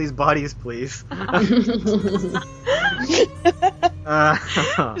on all these bodies, please.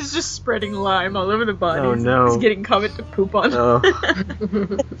 He's just spreading lime all over the bodies. Oh, no. He's getting Comet to poop on. Oh.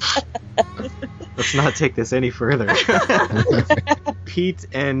 Let's not take this any further. Pete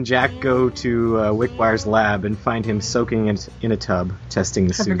and Jack go to Wickwire's lab and find him soaking in a tub, testing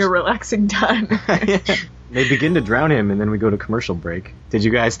the Having suit. a relaxing time. They begin to drown him, and then we go to commercial break. Did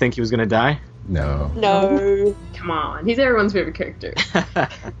you guys think he was going to die? No. No. Come on, he's everyone's favorite character.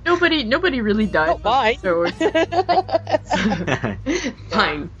 Nobody really died. Not mine. So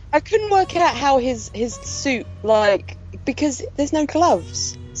Fine. I couldn't work out how his suit, because there's no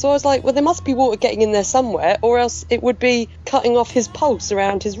gloves. So I was like, well, there must be water getting in there somewhere, or else it would be cutting off his pulse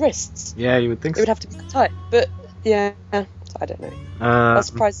around his wrists. Yeah, you would think It would so. have to be tight. But, yeah, I don't know. I was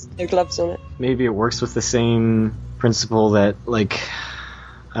surprised there's no gloves on it. Maybe it works with the same principle that, I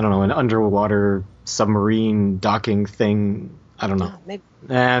don't know, an underwater submarine docking thing. I don't know. Oh, maybe.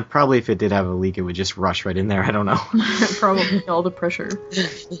 Probably if it did have a leak, it would just rush right in there. I don't know. probably all the pressure.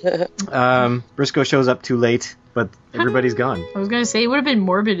 Briscoe shows up too late, but everybody's gone. I was gonna say it would have been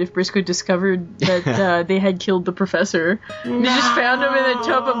morbid if Briscoe discovered that they had killed the professor. They just found him in a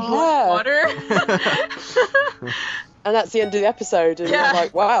tub of blood water. And that's the end of the episode. And Yeah. I'm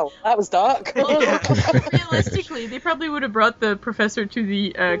like, wow, that was dark. Well, realistically, they probably would have brought the professor to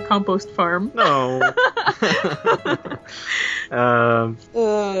the compost farm. No. I'm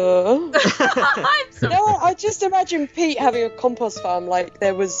sorry. No, I just imagine Pete having a compost farm.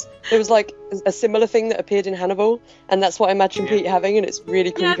 There was a similar thing that appeared in Hannibal, and that's what I imagine Pete having, and it's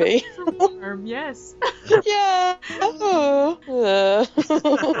really creepy. Farm, yes. Yeah.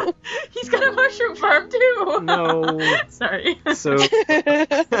 He's got a mushroom farm too. No. Sorry. So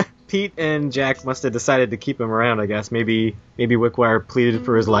Pete and Jack must have decided to keep him around, I guess. Maybe Wickwire pleaded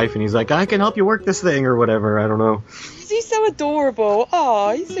for his life, and he's like, I can help you work this thing, or whatever. I don't know. He's so adorable.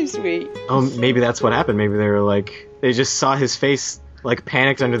 Oh, he's so sweet. Oh, maybe that's what happened. Maybe they were like, they just saw his face,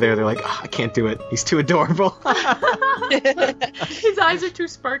 panicked under there. They're like, I can't do it. He's too adorable. His eyes are too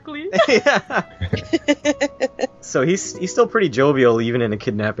sparkly. Yeah. So he's still pretty jovial, even in a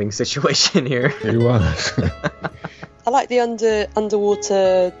kidnapping situation here. He was. I like the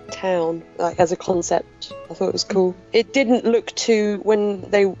underwater town, as a concept. I thought it was cool. It didn't look too when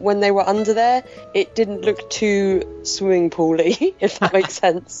they were under there. It didn't look too swimming pool-y, if that makes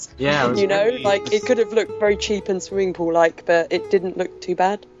sense. Yeah, it was really- it could have looked very cheap and swimming pool-like, but it didn't look too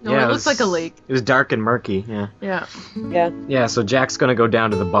bad. No, Yeah, it looks like a lake. It was dark and murky, yeah. Yeah. Yeah. Yeah, so Jack's gonna go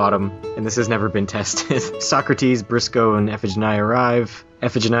down to the bottom, and this has never been tested. Socrates, Briscoe, and Iphigenia arrive.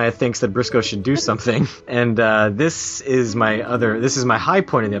 Iphigenia thinks that Briscoe should do something, and this is my high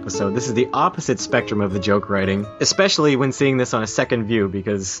point of the episode. This is the opposite spectrum of the joke writing, especially when seeing this on a second view,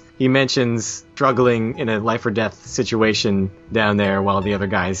 because he mentions struggling in a life or death situation down there while the other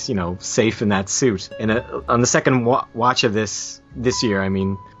guy's, safe in that suit. And on the second watch of this year, I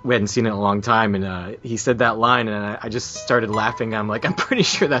mean, we hadn't seen it in a long time, and he said that line, and I just started laughing. I'm like, I'm pretty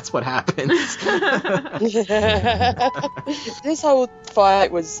sure that's what happens. This whole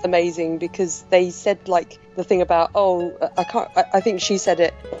fight was amazing because they said like the thing about I think she said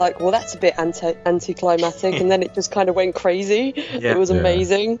it like, well, that's a bit anticlimactic, and then it just kind of went crazy. Yeah. It was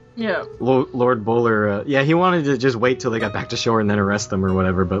amazing. Yeah. Lord Bowler, he wanted to just wait till they got back to shore and then arrest them or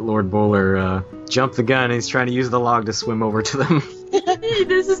whatever, but Lord Bowler jumped the gun and he's trying to use the log to swim over to them.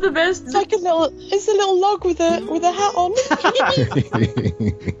 This is the best. It's like a little log with a hat on.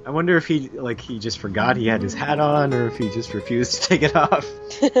 I wonder if he just forgot he had his hat on, or if he just refused to take it off.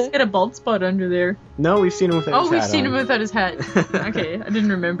 He's got a bald spot under there. No, we've seen him without his hat on. Oh, we've seen him without his hat. Okay, I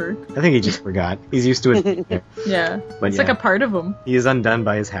didn't remember. I think he just forgot. He's used to it. Yeah, But it's like a part of him. He is undone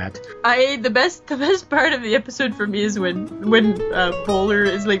by his hat. The best part of the episode for me is when Bowler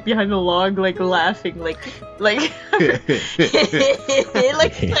is like behind the log, like laughing, like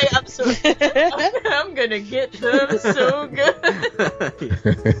I'm gonna get them so good.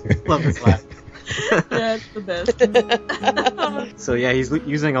 Love his laugh. Yeah, it's the best. So he's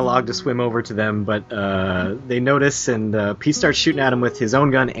using a log to swim over to them, but they notice, and Pete starts shooting at him with his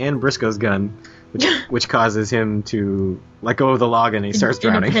own gun and Briscoe's gun, which causes him to let go of the log, and he starts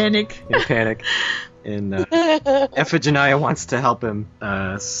drowning. In a panic. And Iphigenia wants to help him,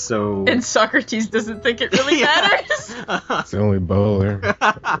 so... And Socrates doesn't think it really matters. It's only Bowler.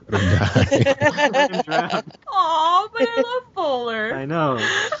 Let him drown. Aw, but I love Bowler. I know.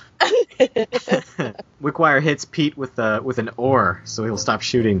 Wickwire hits Pete with an oar, so he'll stop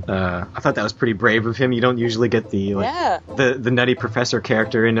shooting. I thought that was pretty brave of him. You don't usually get the nutty professor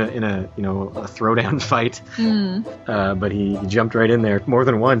character in a throwdown fight, but he jumped right in there more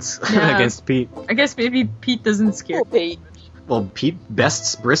than once against Pete. I guess maybe Pete doesn't scare Pete. Well, Pete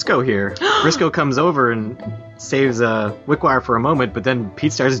bests Briscoe here. Briscoe comes over and saves Wickwire for a moment, but then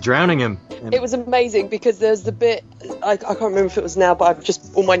Pete starts drowning him. It was amazing because there's the bit, I can't remember if it was now, but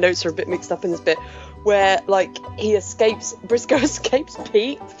all my notes are a bit mixed up in this bit, where like Briscoe escapes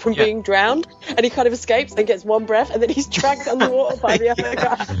Pete from being drowned, and he kind of escapes and gets one breath, and then he's dragged underwater by the other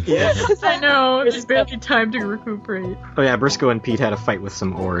guy. Yeah. I know, there's barely time to recuperate. Oh yeah, Briscoe and Pete had a fight with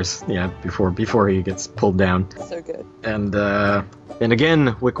some oars, before he gets pulled down. So good. And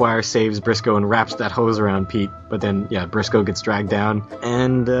again, Wickwire saves Briscoe and wraps that hose around Pete, but then, Briscoe gets dragged down,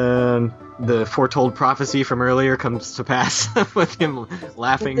 and the foretold prophecy from earlier comes to pass with him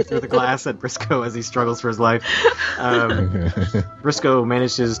laughing through the glass at Briscoe as he struggles for his life. Briscoe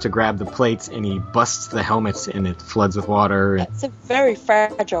manages to grab the plates, and he busts the helmet, and it floods with water. It's a very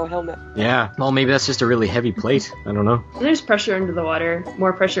fragile helmet. Yeah, well, maybe that's just a really heavy plate. I don't know. There's pressure under the water.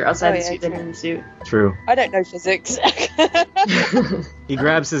 More pressure outside the suit than in the suit. True. I don't know physics. He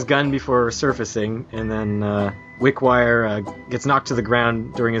grabs his gun before surfacing, and then Wickwire gets knocked to the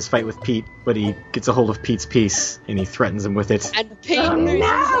ground during his fight with Pete, but he gets a hold of Pete's piece, and he threatens him with it. And Pete loses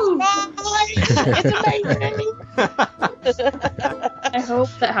his mind. It's amazing. I hope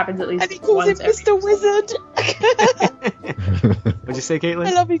that happens at least And he calls him once Mr. Wizard. What'd you say, Caitlin?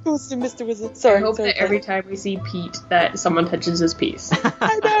 I love he calls him Mr. Wizard. Sorry. I hope that every time we see Pete that someone touches his piece.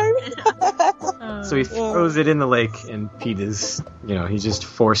 I know. So he throws it in the lake, and Pete is, he's just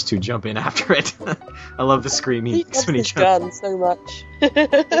forced to jump in after it. I love the scream he Pete makes loves when he his jumps. gun so much.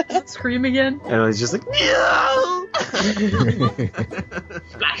 Scream again? And he's just like, no!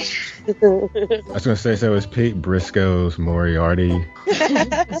 Splash. I was gonna say, so is Pete Briscoe's Moriarty?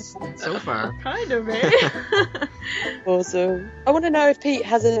 So far. Kind of, eh? Awesome. I want to know if Pete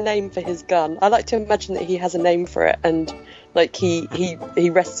has a name for his gun. I like to imagine that he has a name for it, and like he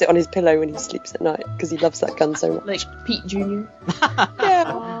rests it on his pillow when he sleeps at night because he loves that gun so much. Like Pete Jr.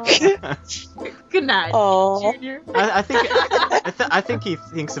 Yeah. Good night, Aw. Junior. I think he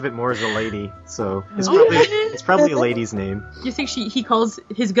thinks of it more as a lady, so it's Oh, probably really? it's probably a lady's name. You think he calls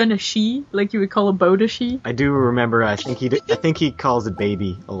his gun a she, like you would call a boat a she? I do remember. I think he calls it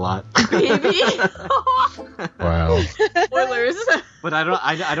baby a lot. Baby. Wow. Spoilers. But I don't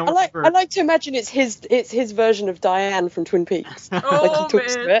I remember. like to imagine it's his version of Diane from Twin Peaks. Like he Oh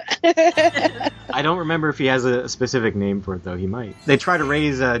talks man. to it. I don't remember if he has a specific name for it, though. He might. They try to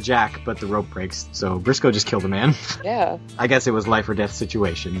raise Jack, but the rope breaks, so Briscoe just killed a man. Yeah. I guess it was life or death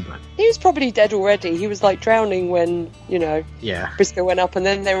situation, but He was probably dead already. He was like drowning when, yeah. Briscoe went up, and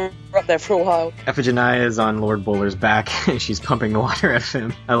then they were up there for a while. Iphigenia is on Lord Bowler's back, and she's pumping the water out of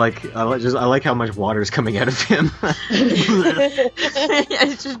him. I like how much water is coming out of him. Yeah,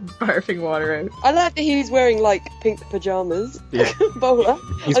 it's just barfing water out. I like that he's wearing like pink pajamas. Yeah. Bowler.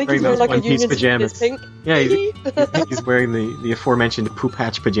 He's I think wearing he's wearing those like a one-piece union pajamas. pink. Yeah, he's wearing the aforementioned poop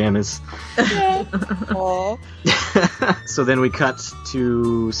hatch pajamas. Yeah. Aw. So then we cut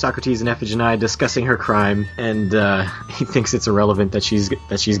to Socrates and Iphigenia discussing her crime, and he thinks it's irrelevant that she's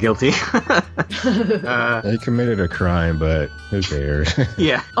guilty. He committed a crime, but who cares?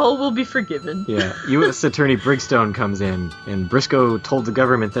 Yeah. All will be forgiven. Yeah, U.S. Attorney Brigstone comes in, and Briscoe told the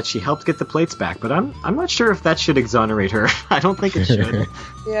government that she helped get the plates back, but I'm not sure if that should exonerate her. I don't think it should.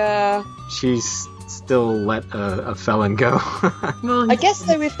 Yeah. She's still let a felon go. Well, I guess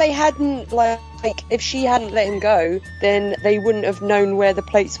though, if they hadn't like if she hadn't let him go, then they wouldn't have known where the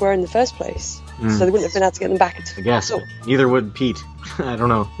plates were in the first place. So they wouldn't have been able to get them back. I guess, but neither would Pete. I don't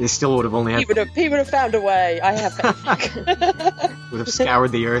know. They still would have only had. He would have found a way. I have faith. Would have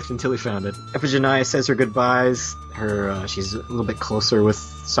scoured the earth until he found it. Iphigenia says her goodbyes. She's a little bit closer with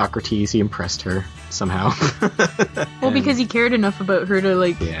Socrates. He impressed her somehow. well, because he cared enough about her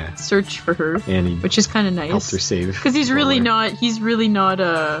to search for her, and he which is kind of nice. Helped her save. Because he's really not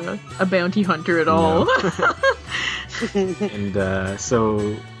a bounty hunter at all. No. And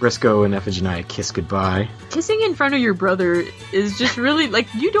so Briscoe and Iphigenia kiss goodbye. Kissing in front of your brother is just really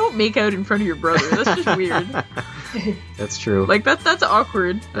you don't make out in front of your brother. That's just weird. That's true. That's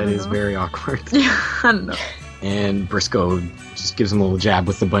awkward. That is very awkward. Yeah, I don't know. And Briscoe just gives him a little jab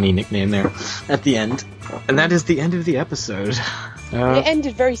with the bunny nickname there at the end. And that is the end of the episode. It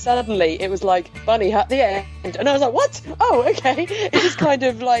ended very suddenly. It was like, bunny at the end. And I was like, what? Oh, okay. It just kind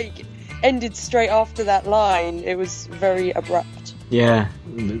of ended straight after that line. It was very abrupt. Yeah,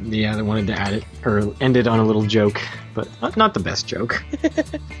 they wanted to add it, or end it on a little joke, but not the best joke.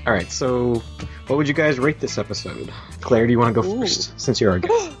 Alright, so what would you guys rate this episode? Claire, do you want to go first, since you're our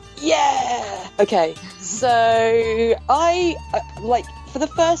guest? Yeah! Okay, so I, for the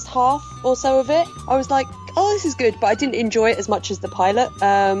first half or so of it, I was like, oh, this is good, but I didn't enjoy it as much as the pilot.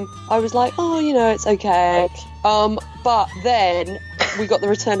 I was like, oh, it's okay. But then we got the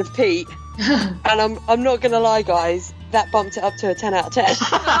return of Pete, and I'm not gonna lie, guys, that bumped it up to a 10 out of 10.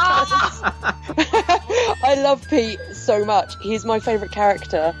 I love Pete so much. He's my favourite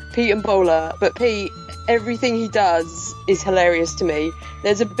character, Pete and Bowler. But Pete, everything he does is hilarious to me.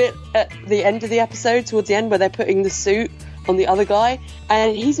 There's a bit at the end of the episode, towards the end, where they're putting the suit on the other guy,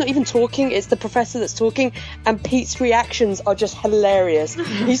 and he's not even talking, it's the professor that's talking, and Pete's reactions are just hilarious.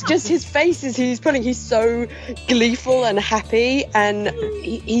 His faces he's putting, he's so gleeful and happy, and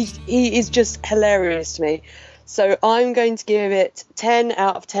he is just hilarious to me. So I'm going to give it 10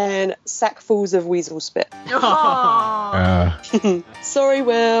 out of 10 sackfuls of weasel spit. Sorry,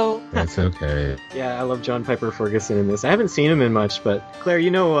 Will. That's okay. Yeah, I love John Piper Ferguson in this. I haven't seen him in much, but Claire,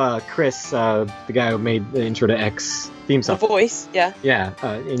 Chris, the guy who made the intro to X theme song. The voice, yeah. Yeah,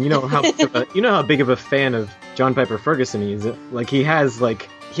 and you know how big of a fan of John Piper Ferguson he is. He has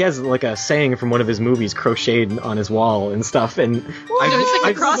a saying from one of his movies crocheted on his wall and stuff, and it's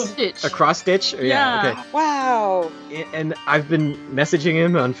like a cross stitch. A cross stitch? Yeah. Okay. Wow. And I've been messaging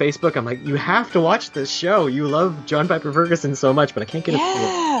him on Facebook. I'm like, you have to watch this show. You love John Piper Ferguson so much, but I can't get it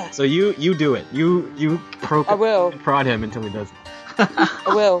to it. So you do it. You I will. prod him until he does it.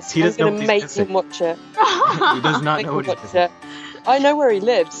 I will. He I'm doesn't know going what to he's make missing. him watch it. He does not know what he's missing. I know where he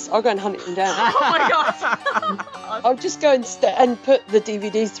lives. I'll go and hunt him down. Oh my god. I'll just go and put the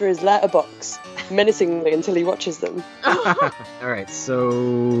DVDs through his letterbox menacingly until he watches them. Alright, so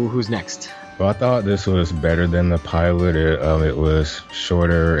who's next? Well, I thought this was better than the pilot. It was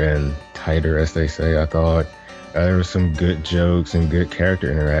shorter and tighter, as they say. I thought there were some good jokes and good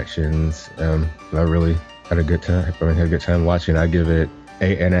character interactions. I really had a good time watching. I give it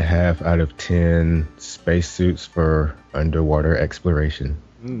 8.5 out of 10 spacesuits for underwater exploration.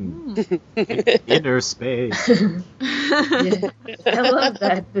 Inner space. Yeah. I love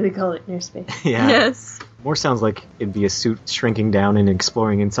that they call it inner space. Yeah. Yes. More sounds like it'd be a suit shrinking down and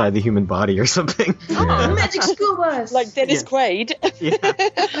exploring inside the human body or something. Oh, magic school bus! Like Dennis Quaid. Yeah.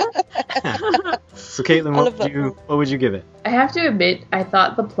 So Caitlin, what would you give it? I have to admit, I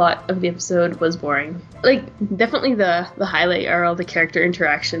thought the plot of the episode was boring. Definitely the highlight are all the character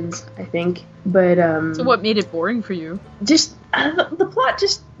interactions, I think. But, So what made it boring for you? Just, the plot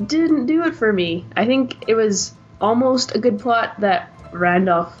just didn't do it for me. I think it was almost a good plot that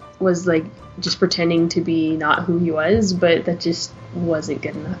Randolph was, just pretending to be not who he was, but that just wasn't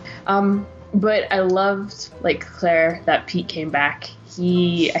good enough. But I loved, Claire, that Pete came back.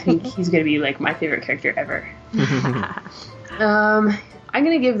 I think he's gonna be, my favorite character ever. I'm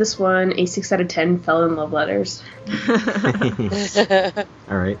gonna give this one a 6 out of 10 fell in love letters.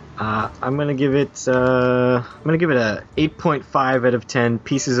 All right. I'm gonna give it a 8.5 out of 10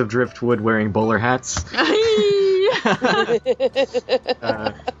 pieces of driftwood wearing bowler hats.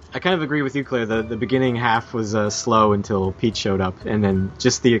 I kind of agree with you, Claire. The beginning half was slow until Pete showed up, and then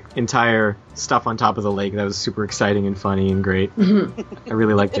just the entire stuff on top of the lake, that was super exciting and funny and great. I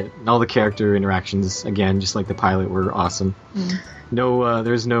really liked it. And all the character interactions, again, just like the pilot, were awesome.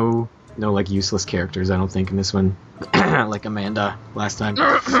 There's no like useless characters, I don't think, in this one. Like Amanda last time.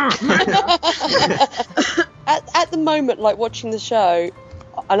 At the moment, like watching the show,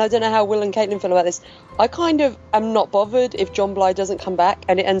 and I don't know how Will and Caitlin feel about this, I kind of am not bothered if John Bly doesn't come back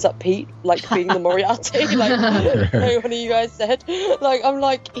and it ends up Pete, like, being the Moriarty, like one of you guys said. Like, I'm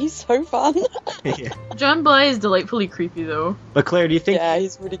like, he's so fun. Yeah. John Bly is delightfully creepy, though. But Claire, do you think? Yeah,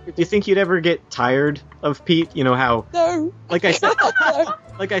 he's really good. Do you think you'd ever get tired of Pete? You know how? No. Like I said,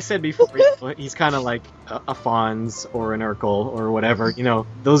 like I said before, he's kind of like a Fonz or an Urkel or whatever. You know,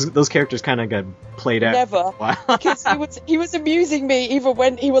 those characters kind of got played out. Never. Because he was amusing me even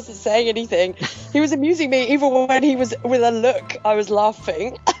when he wasn't saying anything. He was amusing me even when he was with a look. I was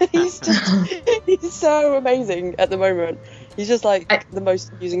laughing. He's so amazing at the moment. He's just like the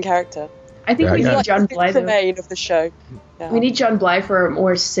most amusing character. I think we need John Bly. The main of the show. Yeah. We need John Bly for a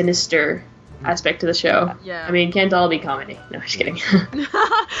more sinister aspect to the show. Yeah. I mean, it can't all be comedy. No, just kidding.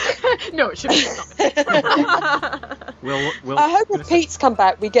 No, it should be Will, I hope when Pete's come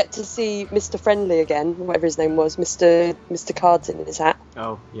back, we get to see Mr. Friendly again, whatever his name was, Mr. Cards in his hat.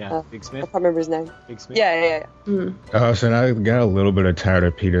 Oh, yeah, Big I Smith. can't remember his name. Big Smith. Yeah. Oh, so I got a little bit of tired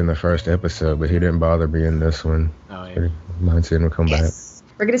of Peter in the first episode, but he didn't bother me in this one. Oh, yeah. Mind seeing him come back.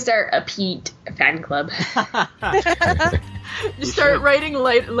 We're gonna start a Pete fan club. You start writing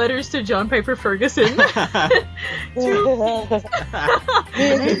letters to John Piper Ferguson. Me and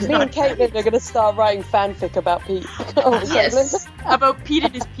Caitlin are going to start writing fanfic about Pete. Oh, Yes. About Pete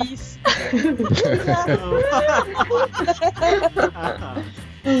and his piece.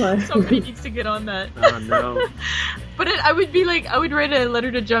 Somebody needs to get on that. Oh no. But I would write a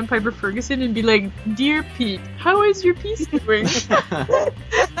letter to John Piper Ferguson and be like, "Dear Pete, how is your piece doing?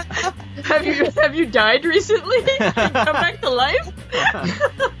 Have you died recently? Can you come back to life?"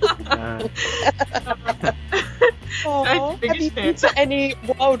 Have you biggest been to any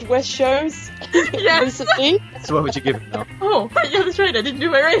Wild West shows recently? So what would you give it now? Oh, yeah, that's right. I didn't do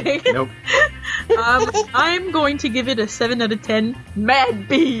my writing. Nope. I'm going to give it a 7 out of 10. Mad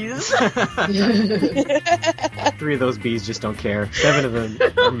bees. 3 of those bees just don't care. 7 of them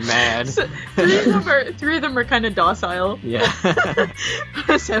are mad. 3 of them are kind of docile. Yeah.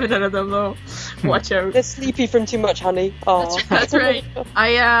 7 out of them though. Watch out. They're sleepy from too much honey. Oh, That's right.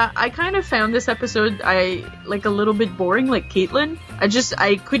 I kind of found this episode a little bit boring, like Caitlin.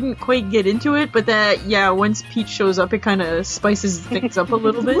 I couldn't quite get into it, but once Pete shows up, it kind of spices things up a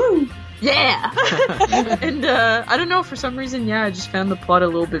little bit. Yeah. And I don't know, for some reason, I just found the plot a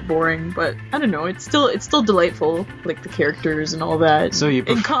little bit boring, but I don't know, it's still delightful, like the characters and all that. So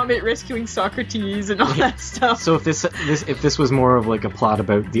and Comet rescuing Socrates and all that stuff. So if this was more of like a plot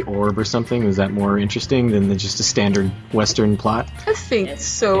about the orb or something, was that more interesting than just a standard Western plot? I think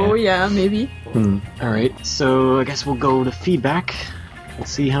so. Yeah, maybe. All right. So I guess we'll go to feedback.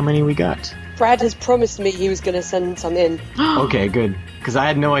 Let's see how many we got. Brad has promised me he was going to send some in. Okay, good. Because I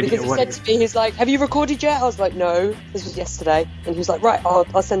had no idea Because he said to me, he's like, "Have you recorded yet?" I was like, "No, this was yesterday." And he was like, "Right,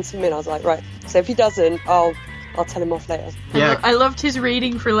 I'll send some in." I was like, "Right." So if he doesn't, I'll tell him off later. Yeah. I loved his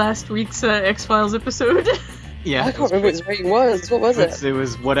rating for last week's X-Files episode. Yeah. I can't remember what his rating was. What was it? It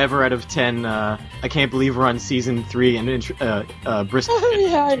was whatever out of 10. I can't believe we're on season 3 and Bristol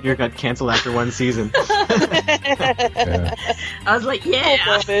Jr. got cancelled after 1 season. Yeah. I was like, yeah.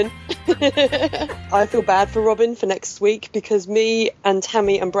 Robin. I feel bad for Robin for next week because me and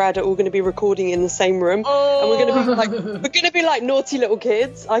Tammy and Brad are all going to be recording in the same room, and we're going to be like naughty little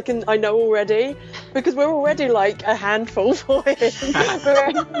kids. I know already because we're already like a handful for him. We're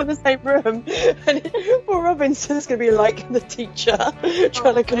in the same room, and poor Robin's just going to be like the teacher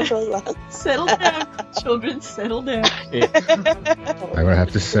trying to control that. Settle down, children. Settle down. Yeah. I'm gonna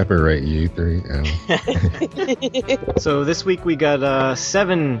have to separate you 3. So this week we got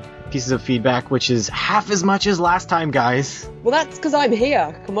 7 pieces of feedback, which is half as much as last time, guys. Well, that's because I'm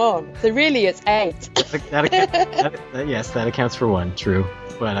here. Come on. So really, it's 8. That accounts for 1. True.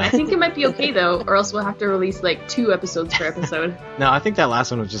 But I think it might be okay though, or else we'll have to release like 2 episodes per episode. No, I think that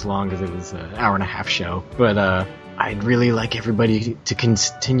last one was just long because it was an hour-and-a-half show. But I'd really like everybody to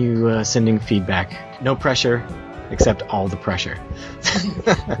continue sending feedback. No pressure, except all the pressure.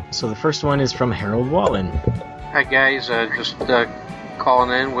 So the first one is from Harold Wallen. Hi guys, just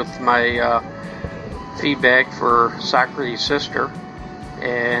calling in with my feedback for Socrates' Sister,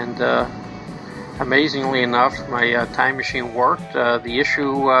 and amazingly enough, my time machine worked. The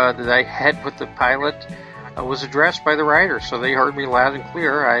issue that I had with the pilot was addressed by the writers, so they heard me loud and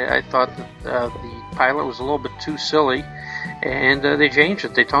clear. I thought that the pilot was a little bit too silly, and they changed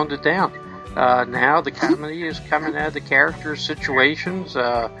it. They toned it down. Now the comedy is coming out of the characters' situations,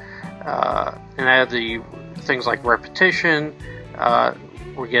 and out of the things like repetition.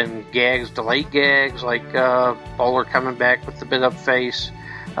 We're getting gags, delayed gags, like Bowler coming back with the bit up face,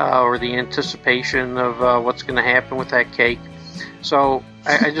 or the anticipation of what's going to happen with that cake. So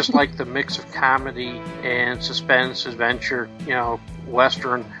I just like the mix of comedy and suspense, adventure,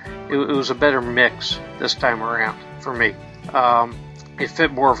 Western. It was a better mix this time around for me. It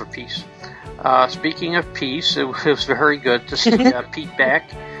fit more of a piece. Speaking of peace, it was very good to see Pete back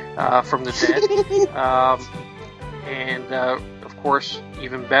from the dead. And of course,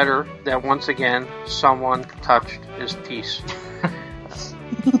 even better that once again someone touched his piece.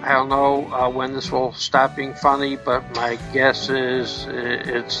 I don't know when this will stop being funny, but my guess is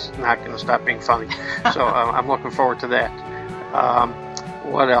it's not going to stop being funny. So I'm looking forward to that.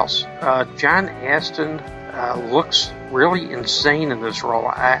 What else? John Astin looks really insane in this role.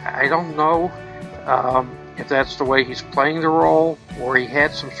 I don't know if that's the way he's playing the role, or he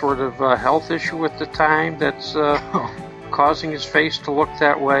had some sort of health issue at the time that's causing his face to look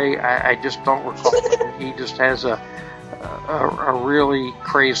that way. I just don't recall. He just has a really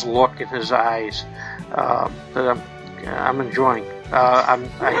crazed look in his eyes that I'm enjoying.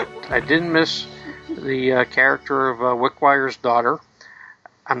 I didn't miss the character of Wickwire's daughter.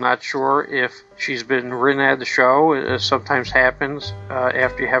 I'm not sure if she's been written out of the show. It sometimes happens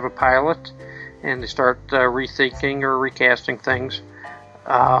after you have a pilot and they start rethinking or recasting things,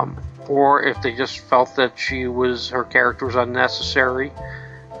 or if they just felt that her character was unnecessary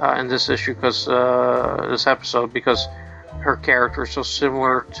in this issue, this episode, because her character is so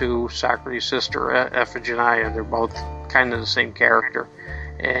similar to Socrates' sister, Iphigenia. They're both kind of the same character,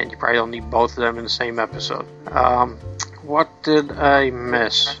 and you probably don't need both of them in the same episode. What did I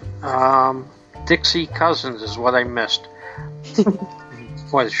miss? Dixie Cousins is what I missed.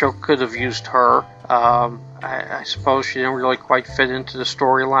 Boy, the show could have used her. I suppose she didn't really quite fit into the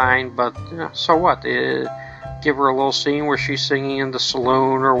storyline, but so what? Give her a little scene where she's singing in the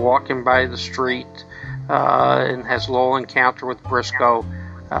saloon or walking by the street, and has a little encounter with Briscoe.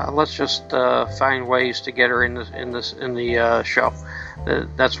 Let's just find ways to get her in the show.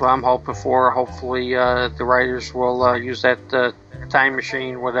 That's what I'm hoping for. Hopefully, the writers will use that time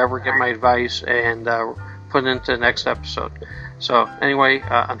machine, whatever, get my advice, and put it into the next episode. So, anyway,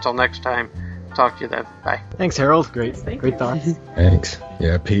 until next time, talk to you then. Bye. Thanks, Harold. Great thoughts. Thanks.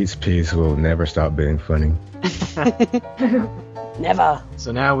 Yeah, Pete's piece will never stop being funny. Never.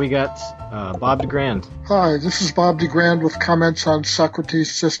 So now we got Bob DeGrand. Hi, this is Bob DeGrand with comments on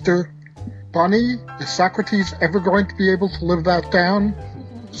Socrates' Sister. Bunny, is Socrates ever going to be able to live that down?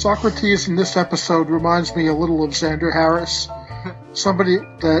 Socrates in this episode reminds me a little of Xander Harris. Somebody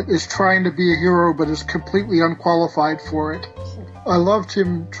that is trying to be a hero but is completely unqualified for it. I loved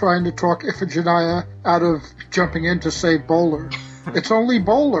him trying to talk Iphigenia out of jumping in to save Bowler. It's only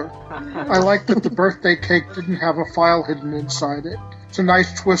Bowler. I like that the birthday cake didn't have a file hidden inside it. It's a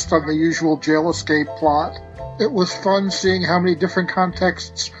nice twist on the usual jail escape plot. It was fun seeing how many different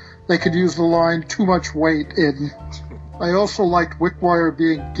contexts they could use the line "too much weight" in. I also liked Wickwire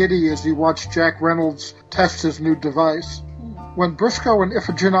being giddy as he watched Jack Reynolds test his new device. When Briscoe and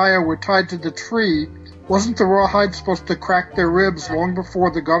Iphigenia were tied to the tree, wasn't the rawhide supposed to crack their ribs long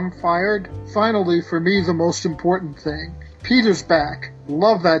before the gun fired? Finally, for me, the most important thing. Peter's back.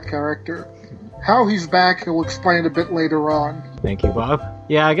 Love that character. How he's back, he'll explain a bit later on. Thank you, Bob.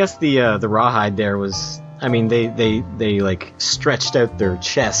 Yeah, I guess the rawhide there was... I mean, they like stretched out their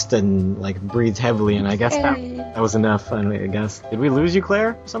chest and like breathed heavily, and I guess that was enough. I guess. Did we lose you,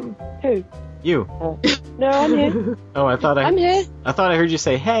 Claire? Something? Who? You. No, I'm here. Oh, I'm here. I thought I heard you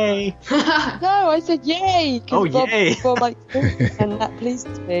say hey. No, I said yay. Oh, yay. Bob liked it, and that pleased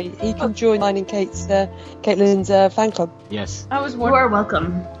me. He can join mine and Caitlin's fan club. Yes. You are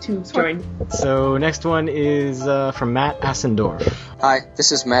welcome to join. So next one is from Matt Assendorf. Hi,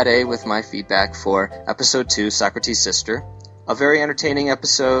 this is Matt A. with my feedback for Episode 2, Socrates' Sister. A very entertaining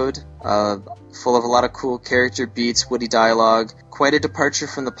episode, full of a lot of cool character beats, witty dialogue, quite a departure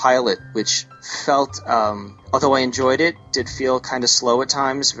from the pilot, which felt, although I enjoyed it, did feel kind of slow at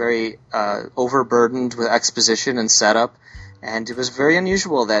times, very overburdened with exposition and setup, And it was very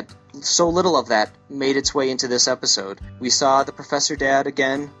unusual that so little of that made its way into this episode. We saw the Professor Dad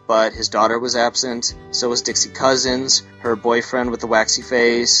again, but his daughter was absent. So was Dixie Cousins, her boyfriend with the waxy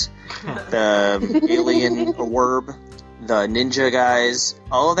face, the alien orb, the ninja guys,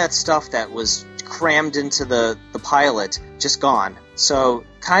 all of that stuff that was crammed into the pilot, just gone. So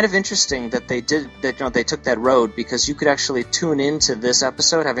kind of interesting that they took that road, because you could actually tune into this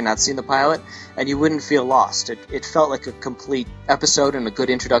episode having not seen the pilot and you wouldn't feel lost. It felt like a complete episode and a good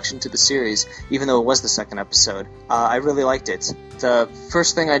introduction to the series, even though it was the second episode. I really liked it. The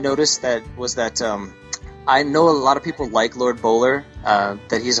first thing I noticed was that I know a lot of people like Lord Bowler,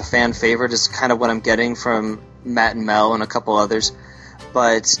 that he's a fan favorite is kind of what I'm getting from Matt and Mel and a couple others.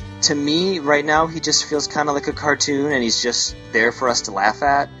 But to me, right now, he just feels kind of like a cartoon, and he's just there for us to laugh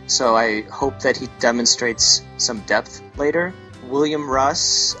at. So I hope that he demonstrates some depth later. William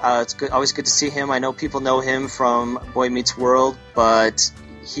Russ, it's always good to see him. I know people know him from Boy Meets World, but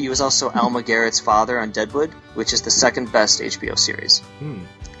he was also Alma Garrett's father on Deadwood, which is the second best HBO series.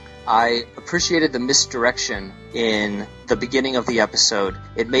 I appreciated the misdirection in the beginning of the episode.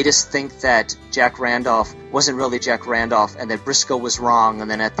 It made us think that Jack Randolph wasn't really Jack Randolph and that Briscoe was wrong, and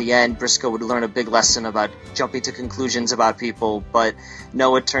then at the end Briscoe would learn a big lesson about jumping to conclusions about people, but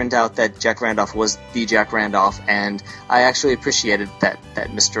no, it turned out that Jack Randolph was the Jack Randolph, and I actually appreciated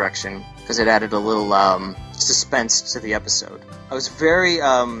that misdirection because it added a little suspense to the episode. I was very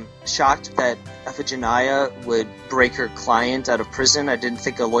shocked that Iphigenia would break her client out of prison. I didn't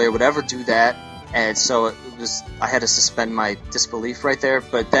think a lawyer would ever do that, and so I had to suspend my disbelief right there.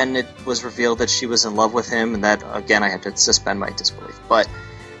 But then it was revealed that she was in love with him, and that, again, I had to suspend my disbelief. But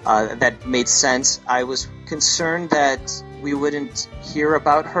that made sense. I was concerned that we wouldn't hear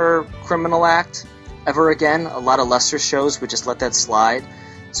about her criminal act ever again. A lot of lesser shows would just let that slide.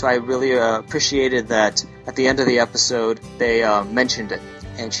 So I really appreciated that at the end of the episode, they mentioned it.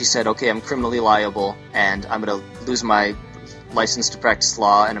 And she said, okay, I'm criminally liable, and I'm going to lose my license to practice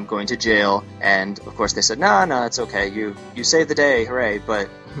law, and I'm going to jail. And, of course, they said, no, it's okay. You saved the day, hooray. But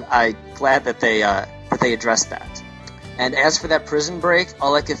I'm glad that they addressed that. And as for that prison break,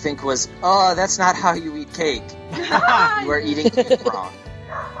 all I could think was, oh, that's not how you eat cake. You are eating cake wrong.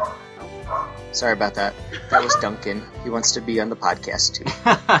 Sorry about that. That was Duncan. He wants to be on the podcast, too.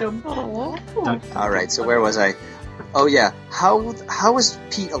 All right, so where was I? Oh, yeah. How is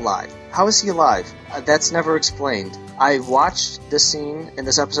Pete alive? How is he alive? That's never explained. I watched this scene in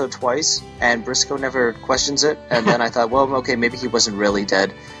this episode twice, and Briscoe never questions it, and then I thought, well, okay, maybe he wasn't really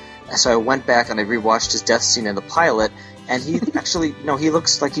dead. So I went back and I rewatched his death scene in the pilot, and he actually, no, he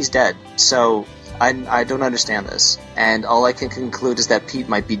looks like he's dead. So I don't understand this. And all I can conclude is that Pete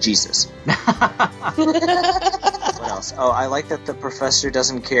might be Jesus. What else? Oh, I like that the professor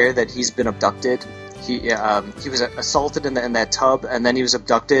doesn't care that he's been abducted. He was assaulted in that tub, and then he was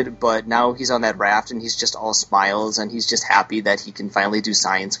abducted, but now he's on that raft, and he's just all smiles, and he's just happy that he can finally do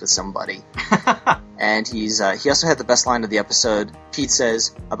science with somebody. And he also had the best line of the episode. Pete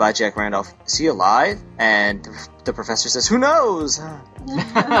says about Jack Randolph, is he alive? And the professor says, who knows? So,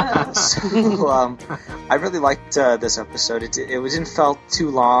 I really liked this episode. It didn't felt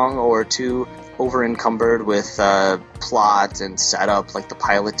too long or too over-encumbered with plot and setup like the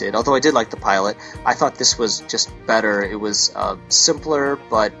pilot did. Although I did like the pilot, I thought this was just better. It was simpler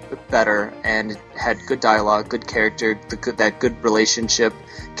but better, and it had good dialogue, good character, that good relationship,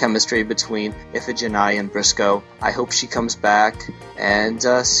 chemistry between Iphigenia and Briscoe. I hope she comes back, and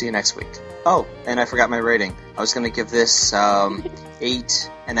see you next week. Oh, and I forgot my rating. I was going to give this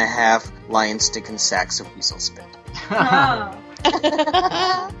 8.5 lion stinking sacks of weasel spit.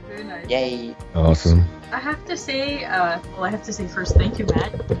 Very nice. Yay. Awesome. I have to say, I have to say first, thank you,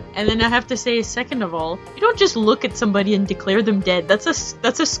 Matt. And then I have to say, second of all, you don't just look at somebody and declare them dead. That's a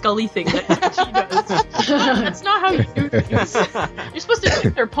Scully thing. That's what she does. That's not how you do things. You're supposed to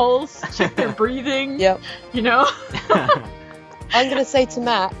check their pulse, check their breathing. Yep. You know? I'm going to say to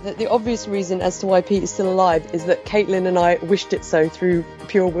Matt that the obvious reason as to why Pete is still alive is that Caitlin and I wished it so through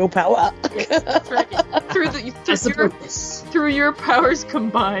pure willpower. Yes, that's right. Through your powers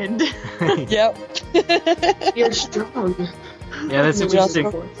combined. Yep. You're strong. Yeah, that's interesting.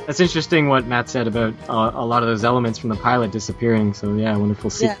 That's interesting what Matt said about a lot of those elements from the pilot disappearing. So yeah, I wonder if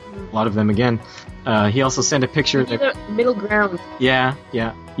we'll see a lot of them again. He also sent a picture. Middle ground. Yeah.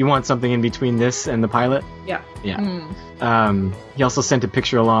 You want something in between this and the pilot? Yeah. He also sent a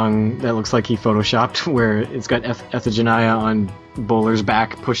picture along that looks like he photoshopped, where it's got Iphigenia on Bowler's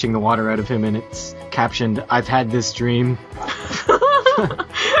back pushing the water out of him, and it's captioned, "I've had this dream."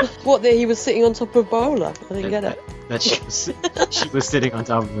 What, that he was sitting on top of Bowler? I didn't get it. That she was sitting on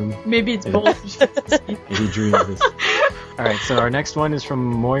top of him. Maybe it's both. And he dreamed this. All right, so our next one is from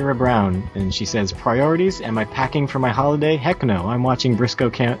Moira Brown, and she says, priorities, am I packing for my holiday? Heck no, I'm watching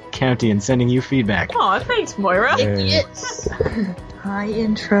Briscoe County and sending you feedback. Aw, thanks, Moira. Yes. Hi,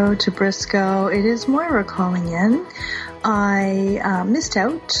 intro to Briscoe. It is Moira calling in. I missed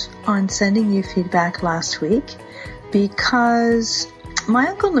out on sending you feedback last week because my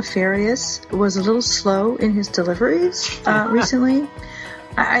Uncle Nefarious was a little slow in his deliveries recently.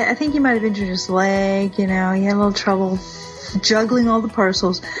 I think he might have injured his leg, he had a little trouble juggling all the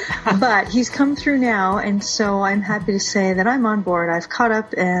parcels, but he's come through now, and so I'm happy to say that I'm on board. I've caught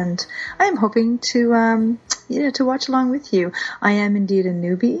up, and I'm hoping to to watch along with you. I am indeed a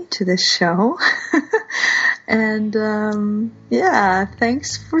newbie to this show, and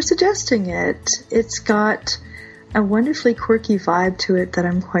thanks for suggesting it. It's got a wonderfully quirky vibe to it that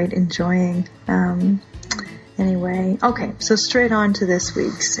I'm quite enjoying. Anyway, okay, so straight on to this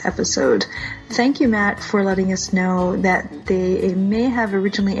week's episode. Thank you, Matt, for letting us know that they may have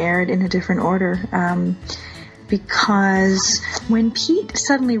originally aired in a different order, because when Pete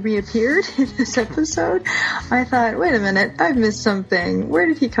suddenly reappeared in this episode, I thought, wait a minute, I've missed something. Where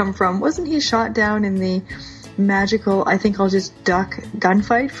did he come from? Wasn't he shot down in the magical, I think I'll just duck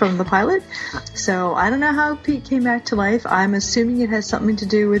gunfight from the pilot? So I don't know how Pete came back to life. I'm assuming it has something to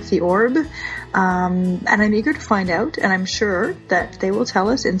do with the orb, and I'm eager to find out, and I'm sure that they will tell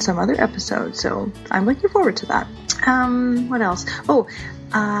us in some other episode, so I'm looking forward to that. What else?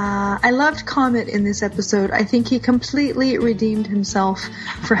 I loved Comet in this episode. I think he completely redeemed himself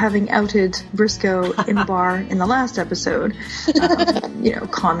for having outed Briscoe in the bar in the last episode.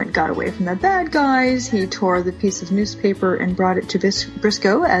 Comet got away from the bad guys. He tore the piece of newspaper and brought it to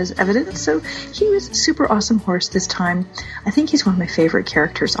Briscoe as evidence. So he was a super awesome horse this time. I think he's one of my favorite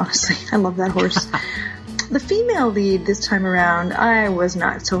characters, honestly. I love that horse. The female lead this time around, I was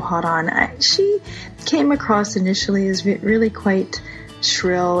not so hot on. She came across initially as really quite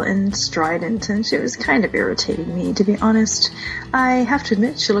shrill and strident, and she was kind of irritating me, to be honest. I have to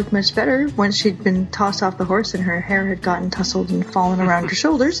admit, she looked much better once she'd been tossed off the horse and her hair had gotten tousled and fallen around her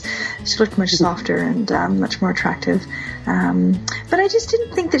shoulders. She looked much softer and much more attractive. But I just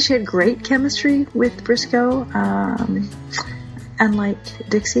didn't think that she had great chemistry with Briscoe, unlike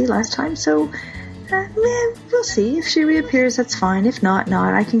Dixie last time, so we'll see. If she reappears, that's fine. If not,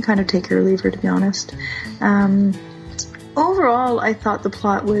 I can kind of take her or leave her, to be honest. Overall, I thought the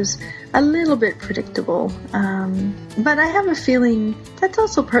plot was a little bit predictable, but I have a feeling that's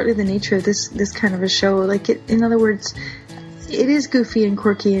also partly the nature of this kind of a show. Like, in other words, it is goofy and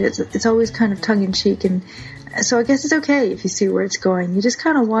quirky, and it's always kind of tongue-in-cheek, and so I guess it's okay if you see where it's going. You just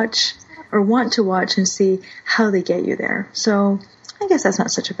kind of watch, or want to watch, and see how they get you there. So I guess that's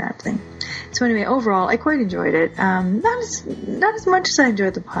not such a bad thing. So anyway, overall, I quite enjoyed it. Not as much as I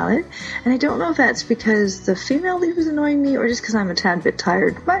enjoyed the pilot, and I don't know if that's because the female lead was annoying me or just because I'm a tad bit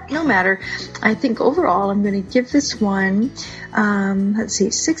tired, but no matter. I think overall I'm going to give this one,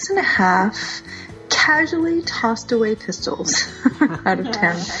 6.5 casually tossed away pistols out of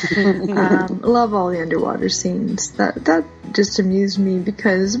 10. Love all the underwater scenes. That just amused me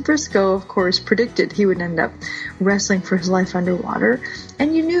because Briscoe, of course, predicted he would end up wrestling for his life underwater,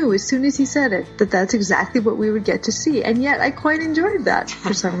 and you knew as soon as he said it that that's exactly what we would get to see, and yet I quite enjoyed that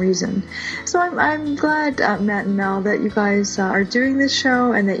for some reason. So I'm glad, Matt and Mel, that you guys are doing this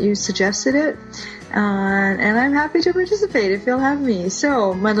show and that you suggested it. And I'm happy to participate if you'll have me.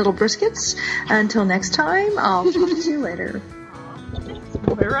 So, my little briskets, until next time, I'll talk to you later.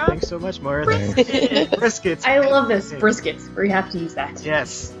 Moira? Thanks so much, Moira. Briskets. Briskets. I love this. Briskets. We have to use that.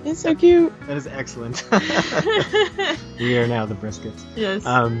 Yes. It's so cute. That is excellent. We are now the Briskets. Yes.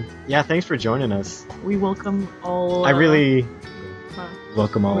 Yeah, thanks for joining us. We welcome all... I really...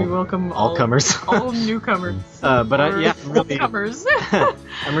 welcome all. We welcome all comers. All newcomers. I'm really... comers.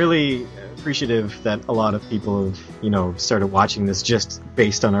 I'm really appreciative that a lot of people have, started watching this just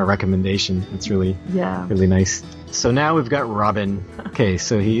based on our recommendation. It's really, really nice. So now we've got Robin. Okay,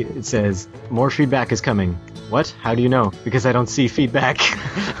 so it says, more feedback is coming. What? How do you know? Because I don't see feedback.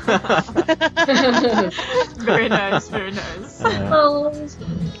 Very nice, very nice.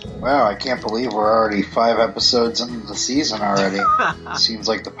 Wow, I can't believe we're already 5 episodes into the season already. Seems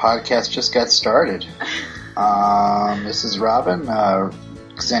like the podcast just got started. This is Robin,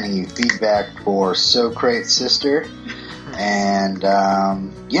 sending you feedback for So Great Sister, and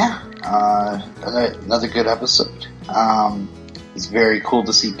another good episode. It's very cool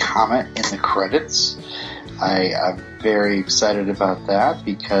to see Comet in the credits. I'm very excited about that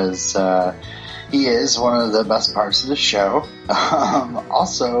because he is one of the best parts of the show.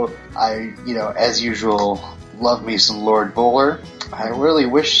 Also, I as usual, love me some Lord Bowler. I really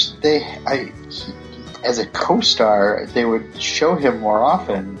wish as a co-star, they would show him more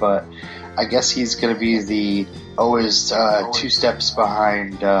often, but I guess he's going to be the always 2 steps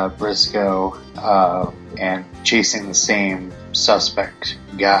behind Briscoe and chasing the same suspect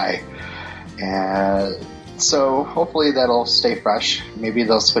guy. And so hopefully that'll stay fresh. Maybe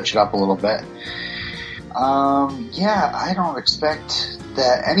they'll switch it up a little bit. Yeah, I don't expect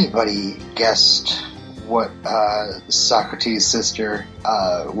that anybody guessed what Socrates' sister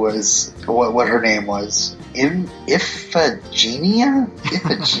was, what her name was. Iphigenia?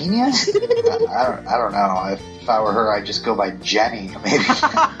 I don't know. If I were her, I'd just go by Jenny, maybe.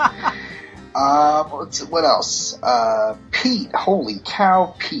 What else? Pete. Holy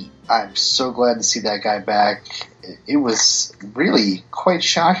cow, Pete. I'm so glad to see that guy back. It was really quite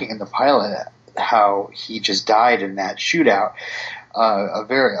shocking in the pilot how he just died in that shootout. A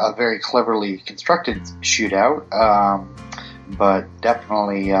very cleverly constructed shootout, but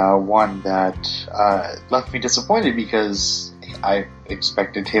definitely one that left me disappointed because I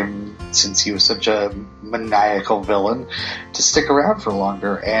expected him, since he was such a maniacal villain, to stick around for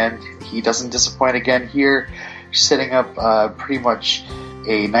longer, and he doesn't disappoint again here, setting up pretty much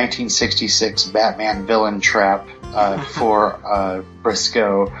a 1966 Batman villain trap for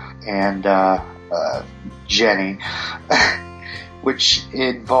Briscoe and Jenny. Which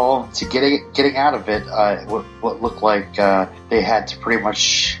involved getting out of it what looked like they had to pretty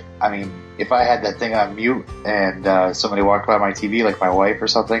much. I mean, if I had that thing on mute and somebody walked by my TV, like my wife or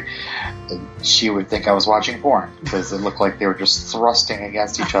something, she would think I was watching porn because it looked like they were just thrusting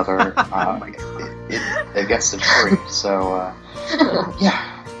against each other against a tree. So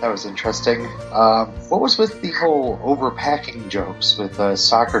yeah. That was interesting. What was with the whole overpacking jokes with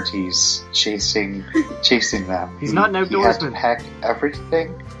Socrates chasing them? He's not an outdoorsman. He had to pack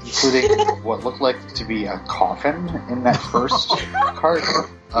everything, including what looked like to be a coffin in that first cart.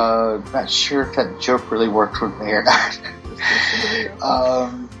 Not sure if that joke really worked with me or not.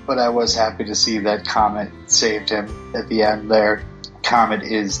 But I was happy to see that Comet saved him at the end there. Comet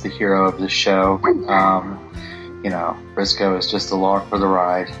is the hero of the show. You know, Briscoe is just along for the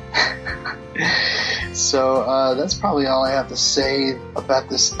ride. So that's probably all I have to say about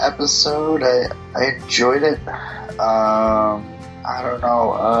this episode. I enjoyed it. I don't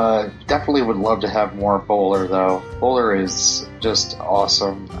know. Definitely would love to have more Bowler, though. Bowler is just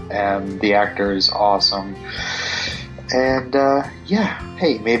awesome, and the actor is awesome. And yeah,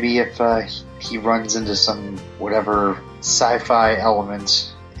 hey, maybe if he runs into some whatever sci-fi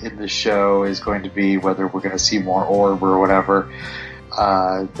element in the show is going to be, whether we're going to see more orb or whatever,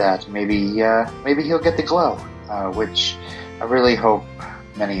 that maybe he'll get the glow, which I really hope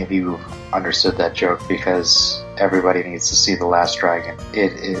many of you understood that joke, because everybody needs to see The Last Dragon.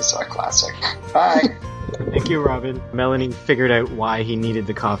 It is a classic. Bye. Thank you, Robin. Melanie figured out why he needed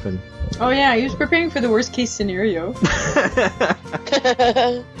the coffin. Oh yeah, he was preparing for the worst case scenario. In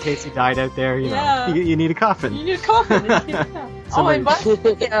case he died out there, you know, you need a coffin. You need a coffin. Oh, and by the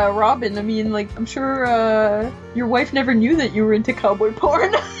way, Robin, I mean, like, I'm sure your wife never knew that you were into cowboy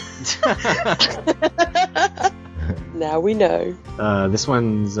porn. Now we know. This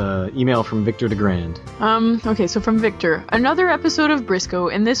one's email from Victor DeGrand. Okay, so from Victor. Another episode of Briscoe,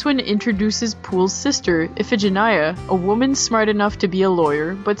 and this one introduces Poole's sister, Iphigenia, a woman smart enough to be a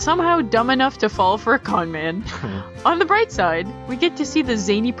lawyer, but somehow dumb enough to fall for a con man. On the bright side, we get to see the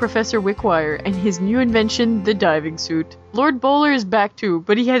zany Professor Wickwire and his new invention, the diving suit. Lord Bowler is back too,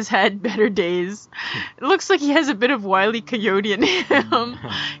 but he has had better days. It looks like he has a bit of Wile E. Coyote in him.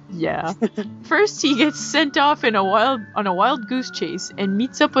 Yeah. First, he gets sent off on a wild goose chase and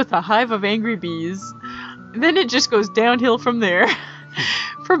meets up with a hive of angry bees. Then it just goes downhill from there.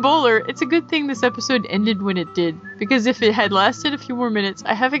 For Bowler, it's a good thing this episode ended when it did, because if it had lasted a few more minutes,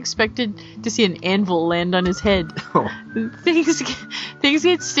 I have expected to see an anvil land on his head. Oh. Things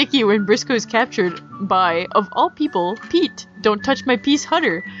get sticky when Briscoe is captured by, of all people, Pete, Don't Touch My Peace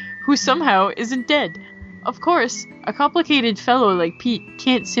Hutter, who somehow isn't dead. Of course, a complicated fellow like Pete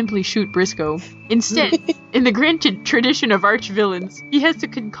can't simply shoot Briscoe. Instead, in the grand tradition of arch-villains, he has to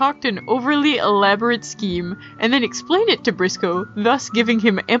concoct an overly elaborate scheme and then explain it to Briscoe, thus giving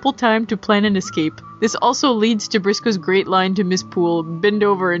him ample time to plan an escape. This also leads to Briscoe's great line to Miss Poole, "Bend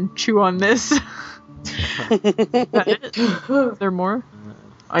over and chew on this." Is there more?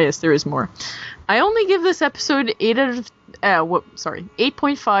 Oh yes, there is more. I only give this episode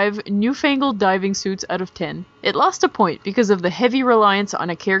 8.5 newfangled diving suits out of 10. It lost a point because of the heavy reliance on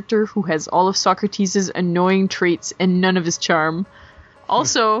a character who has all of Socrates' annoying traits and none of his charm.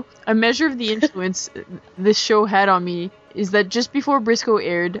 Also, a measure of the influence this show had on me is that just before Briscoe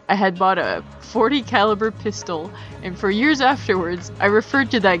aired, I had bought a .40 caliber pistol, and for years afterwards, I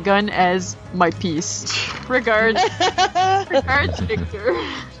referred to that gun as my piece. Regards, Victor.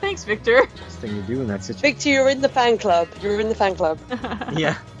 Thanks, Victor. Best thing to do in that situation. Victor, you're in the fan club. You're in the fan club.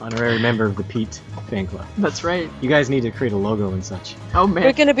 Yeah, honorary member of the Pete fan club. That's right. You guys need to create a logo and such. Oh man.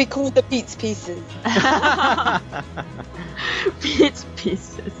 We're going to be called the Pete's Pieces. Pete's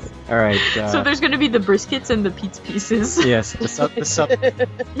Pieces. All right. So there's going to be the briskets and the Pete's Pieces. Yes, the sub.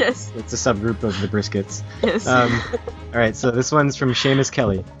 Yes. It's a subgroup of the briskets. Yes. All right. So this one's from Seamus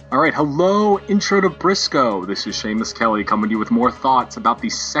Kelly. All right, hello, Intro to Briscoe. This is Seamus Kelly coming to you with more thoughts about the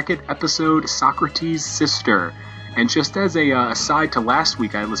second episode, Socrates' Sister. And just as a aside to last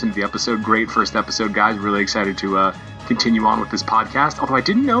week, I listened to the episode. Great first episode, guys. Really excited to continue on with this podcast. Although I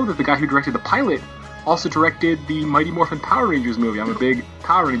didn't know that the guy who directed the pilot also directed the Mighty Morphin Power Rangers movie. I'm a big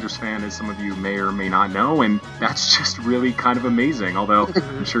Power Rangers fan, as some of you may or may not know, and that's just really kind of amazing. Although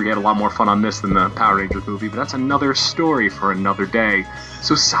I'm sure he had a lot more fun on this than the Power Rangers movie, but that's another story for another day.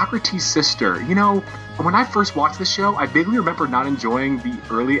 So Socrates' Sister, you know, when I first watched the show, I vaguely remember not enjoying the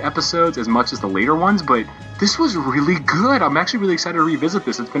early episodes as much as the later ones, but this was really good. I'm actually really excited to revisit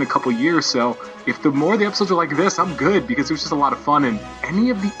this. It's been a couple years, so if the more the episodes are like this, I'm good, because it was just a lot of fun, and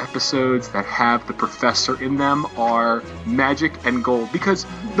any of the episodes that have the professor in them are magic and gold, because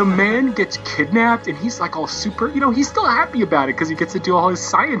the man gets kidnapped, and he's like all super, you know, he's still happy about it, because he gets to do all his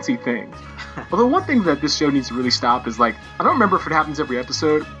science-y things. Although one thing that this show needs to really stop is, like, I don't remember if it happens every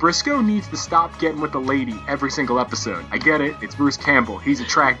episode, Briscoe needs to stop getting with the lady every single episode. I get it, it's Bruce Campbell, he's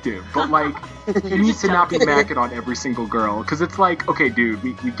attractive, but, like, he needs to not be macking on every single girl, because it's like, okay, dude,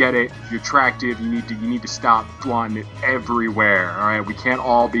 we get it, you're attractive, you need to stop flaunting it everywhere, alright? We can't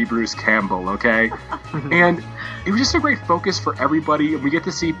all be Bruce Campbell, okay? And it was just a great focus for everybody, and we get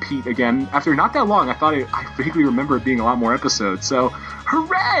to see Pete again after not that long. I vaguely remember it being a lot more episodes, so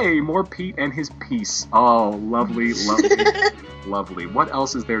hooray! More Pete and his piece. Oh, lovely, lovely, lovely. What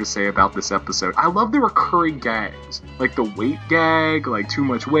else is there to say about this episode? I love the recurring gags, like the weight gag, like too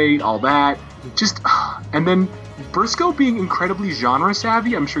much weight, all that. Just, and then Briscoe being incredibly genre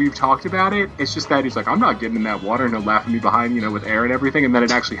savvy. I'm sure you've talked about it. It's just that he's like, I'm not getting in that water, and he'll laugh at me behind, you know, with air and everything, and then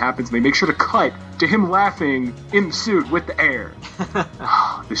it actually happens, and they make sure to cut to him laughing in the suit with the air.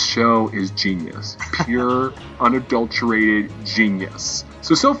 This show is genius. Pure, unadulterated genius.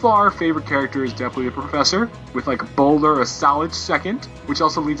 So far, favorite character is definitely the professor, with like Bowler a solid second, which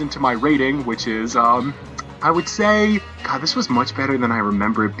also leads into my rating, which is, I would say, God, this was much better than I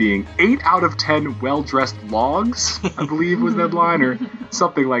remember it being. 8 out of 10 well-dressed logs, I believe was that line, or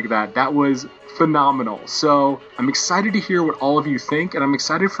something like that. That was phenomenal. So I'm excited to hear what all of you think, and I'm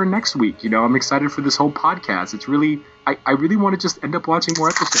excited for next week. You know, I'm excited for this whole podcast. It's really, I really want to just end up watching more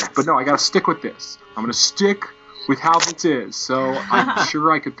episodes. But no, I got to stick with this. I'm going to stick with how this is. So I'm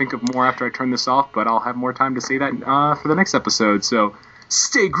sure I could think of more after I turn this off, but I'll have more time to say that for the next episode. So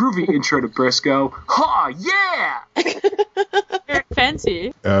stay groovy, Intro to Briscoe. Ha, yeah!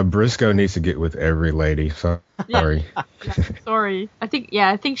 Fancy. Briscoe needs to get with every lady. Sorry. Yeah, sorry. I think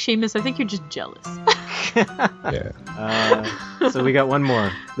Seamus, I think you're just jealous. Yeah. So we got one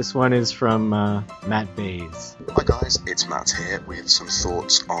more. This one is from Matt Bays. Hi guys, it's Matt here with some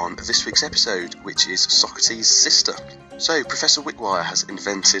thoughts on this week's episode, which is Socrates' Sister. So, Professor Wickwire has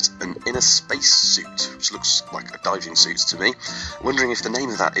invented an inner space suit, which looks like a diving suit to me. Wondering if the name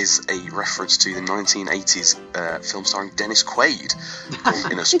of that is a reference to the 1980s film starring Dennis Quaid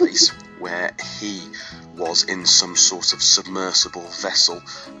called Inner Space, where he was in some sort of submersible vessel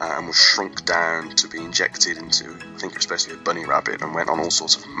and was shrunk down to be injected into, I think it was supposed to be a bunny rabbit, and went on all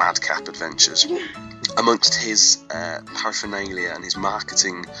sorts of madcap adventures. Amongst his paraphernalia and his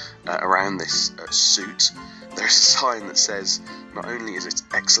marketing around this suit, there's a sign that says, not only is it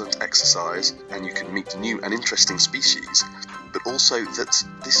excellent exercise and you can meet new and interesting species, but also that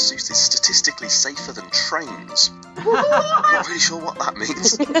this suit is statistically safer than trains. I'm not really sure what that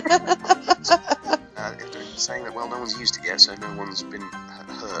means. Saying that, well, no one's used it yet, so no one's been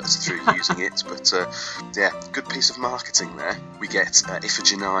hurt through using it, but yeah, good piece of marketing there. We get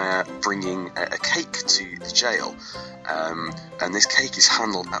Iphigenia bringing a cake to the jail, and this cake is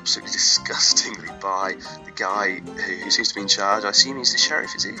handled absolutely disgustingly by the guy who seems to be in charge. I assume he's the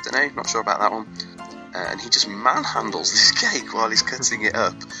sheriff, is he? Don't know, not sure about that one. And he just manhandles this cake while he's cutting it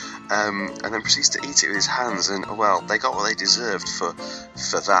up, and then proceeds to eat it with his hands, and, well, they got what they deserved for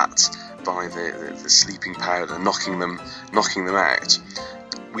that by the sleeping powder knocking them out.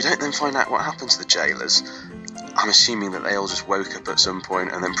 We don't then find out what happened to the jailers. I'm assuming that they all just woke up at some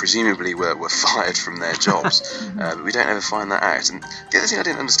point and then presumably were fired from their jobs, but we don't ever find that out. And the other thing I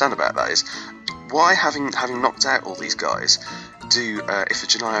didn't understand about that is why, having knocked out all these guys, do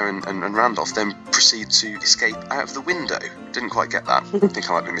Iphigenia and Randolph then proceed to escape out of the window? Didn't quite get that. I think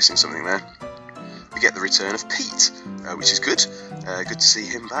I might be missing something there. We get the return of Pete, which is good. Good to see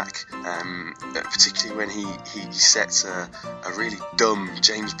him back, particularly when he sets a really dumb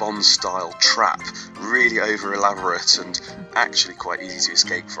James Bond style trap, really over elaborate and actually quite easy to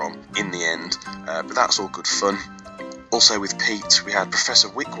escape from in the end. But that's all good fun. Also with Pete, we had Professor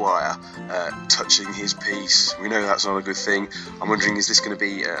Wickwire touching his piece. We know that's not a good thing. I'm wondering, is this going to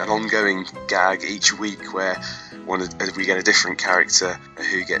be an ongoing gag each week where we get a different character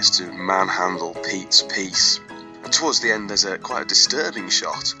who gets to manhandle Pete's piece? And towards the end, there's quite a disturbing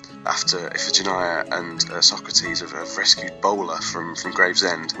shot after Iphigenia and Socrates have rescued Bowler from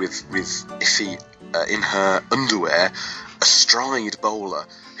Gravesend with Iphie in her underwear astride Bowler,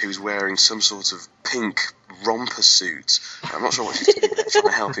 who's wearing some sort of pink romper suit. I'm not sure what she's doing there, trying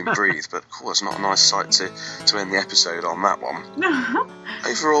to help him breathe, but of course, not a nice sight to end the episode on that one.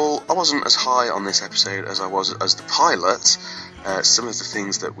 Overall, I wasn't as high on this episode as I was as the pilot. Some of the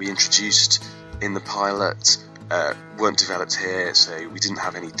things that we introduced in the pilot weren't developed here, so we didn't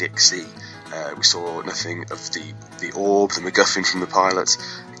have any Dixie. We saw nothing of the orb, the MacGuffin from the pilot.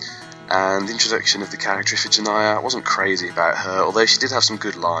 And the introduction of the character Iphigenia, I wasn't crazy about her, although she did have some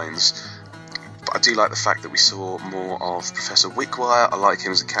good lines. But I do like the fact that we saw more of Professor Wickwire. I like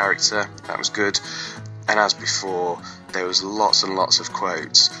him as a character, that was good. And as before, there was lots and lots of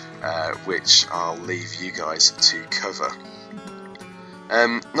quotes, which I'll leave you guys to cover.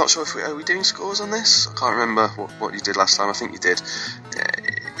 Not sure if are we doing scores on this? I can't remember what you did last time. I think you did.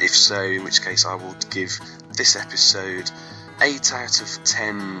 If so, in which case I will give this episode 8 out of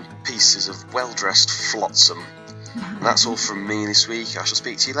 10 pieces of well-dressed flotsam. And that's all from me this week. I shall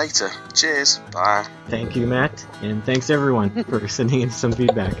speak to you later. Cheers. Bye. Thank you, Matt. And thanks, everyone, for sending in some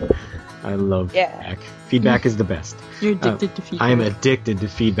feedback. I love feedback. Feedback is the best. You're addicted to feedback. I am addicted to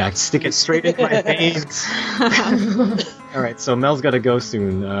feedback. Stick it straight in my veins. All right, so Mel's got to go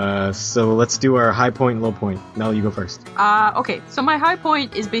soon. So let's do our high point and low point. Mel, you go first. Okay, so my high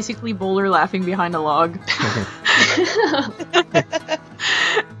point is basically Bowler laughing behind a log.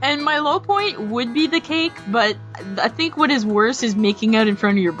 And my low point would be the cake, but I think what is worse is making out in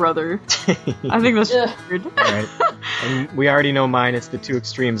front of your brother. I think that's weird. All right. And we already know mine. It's the two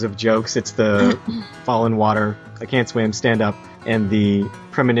extremes of jokes. It's the fall in water, I can't swim, stand up, and the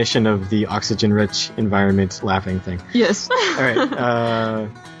premonition of the oxygen-rich environment laughing thing. Yes. All right.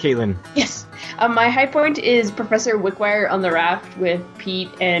 Caitlin. Yes. My high point is Professor Wickwire on the raft with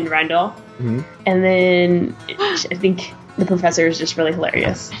Pete and Randolph. Mm-hmm. And then I think the professor is just really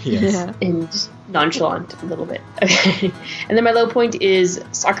hilarious. Yes. Yeah. And nonchalant a little bit. Okay. And then my low point is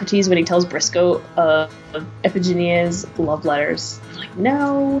Socrates when he tells Briscoe of Iphigenia's love letters. I'm like,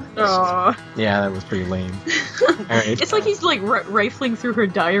 no. Aww. Yeah, that was pretty lame. All right. It's like he's like rifling through her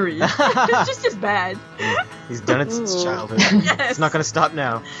diary. It's just as bad. He's done it since childhood. Yes. It's not going to stop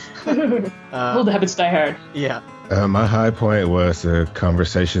now. Old habits die hard. Yeah. My high point was the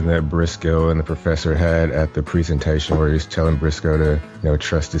conversation that Briscoe and the professor had at the presentation where he's telling Briscoe to,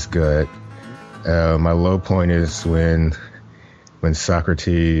 trust his gut. My low point is when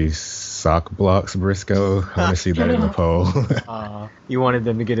Socrates sock blocks Briscoe. I want to see that in the poll. You wanted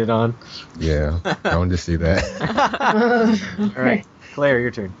them to get it on? Yeah, I wanted to see that. All right. Claire,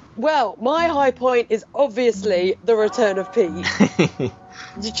 your turn. Well, my high point is obviously the return of Pete,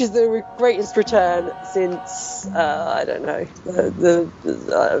 which is the greatest return since I don't know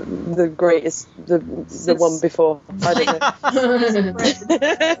the greatest the one before. I don't know.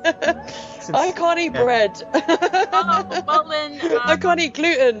 I can't eat bread. Well then, I can't eat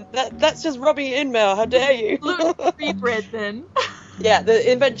gluten. That's just rubbing it in, Mel. How dare you? Gluten-free bread then. Yeah,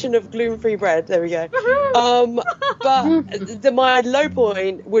 the invention of gluten-free bread. There we go. But my low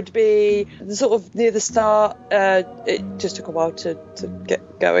point would be sort of near the start. It just took a while to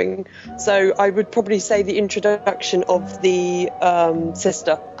get going. So I would probably say the introduction of the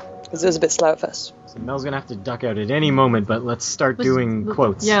sister, because it was a bit slow at first. So Mel's going to have to duck out at any moment, but let's start doing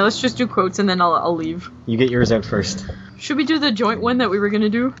quotes. Yeah, let's just do quotes and then I'll leave. You get yours out first. Should we do the joint one that we were going to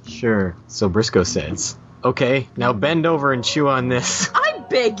do? Sure. So Briscoe says, "Okay, now bend over and chew on this." I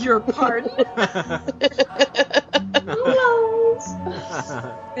beg your pardon.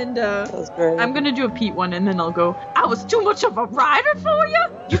 And I'm gonna do a Pete one, and then I'll go, "I was too much of a rider for you?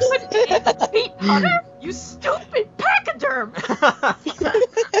 You couldn't eat Pete Hunter? You stupid pachyderm!"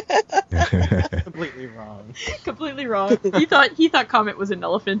 Completely wrong. Completely wrong. He thought Comet was an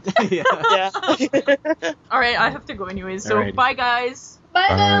elephant. Yeah. Yeah. All right, I have to go anyways. So Alrighty. bye, guys.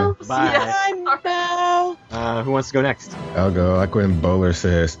 Bye, Mel. Bye. Bye, Mel. Who wants to go next? I'll go. Like when Bowler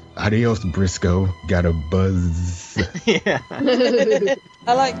says, "Adios, Briscoe. Got a buzz." Yeah.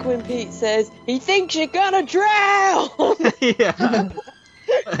 I like when Pete says, he thinks you're gonna drown! Yeah.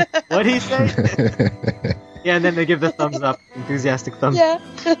 What'd he say? Yeah, and then they give the thumbs up, enthusiastic thumbs. Yeah.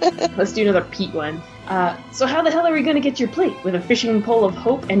 Let's do another Pete one. So how the hell are we going to get your plate? With a fishing pole of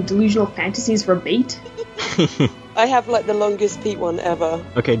hope and delusional fantasies for bait? I have like the longest Pete one ever.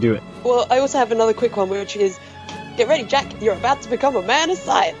 Okay, do it. Well, I also have another quick one, which is, get ready, Jack, you're about to become a man of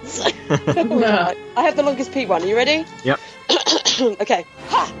science. I have the longest Pete one. Are you ready? Yep. Okay.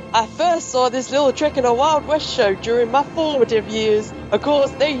 Ha! I first saw this little trick in a Wild West show during my formative years. Of course,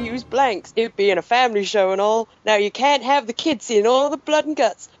 they use blanks, it being a family show and all. Now, you can't have the kids seeing all the blood and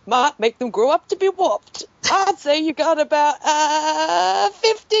guts. Might make them grow up to be whopped. I'd say you got about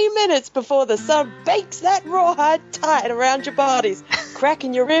 15 minutes before the sun bakes that rawhide tight around your bodies,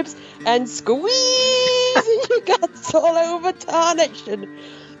 cracking your ribs and squeezing your guts all over tarnation.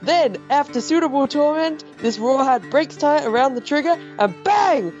 Then, after suitable torment, this rawhide breaks tight around the trigger, and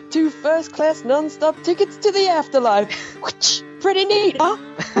bang! 2 first-class non-stop tickets to the afterlife. Pretty neat, huh?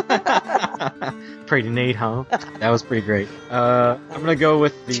 Pretty neat, huh? That was pretty great. I'm gonna go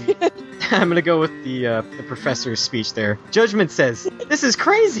with the professor's speech there. Judgment says, "This is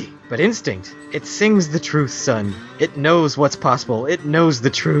crazy, but instinct. It sings the truth, son. It knows what's possible. It knows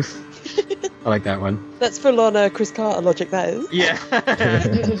the truth." I like that one. That's full on Chris Carter logic, that is. Yeah.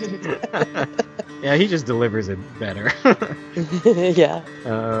 Yeah, he just delivers it better. Yeah.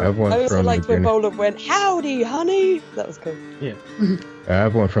 I have one I also from liked the when beginning. Bowler went, "Howdy, honey." That was cool. Yeah. I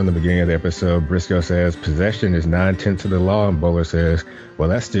have one from the beginning of the episode. Briscoe says, "Possession is 9/10 of the law," and Bowler says, "Well,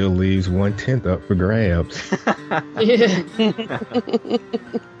 that still leaves 1/10 up for grabs."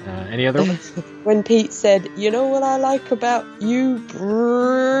 Any other ones? When Pete said, "You know what I like about you,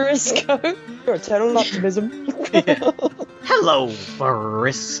 Briscoe? Your eternal optimism." Yeah. Hello,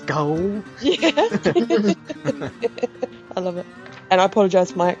 Briscoe. Yeah. I love it. And I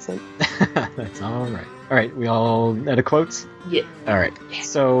apologise for my accent. That's all right. All right, we all out of quotes? Yeah. All right.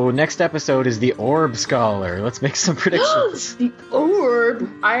 So next episode is the Orb Scholar. Let's make some predictions. The orb.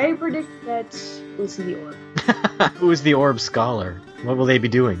 I predict that we'll see the orb. Who is the Orb Scholar? What will they be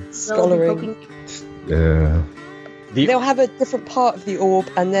doing? Scholaring. They'll have a different part of the orb,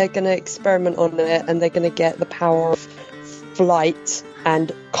 and they're going to experiment on it, and they're going to get the power of flight,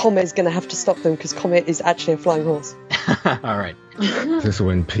 and Comet's going to have to stop them, because Comet is actually a flying horse. All right. This is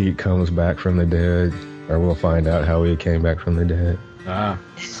when Pete comes back from the dead, or we'll find out how he came back from the dead. Ah,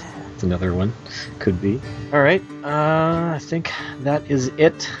 that's another one. Could be. All right. I think that is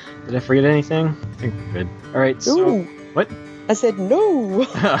it. Did I forget anything? I think we're good. All right. So Ooh. what? I said no.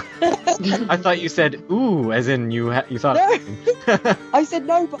 I thought you said ooh, as in you thought. No. I said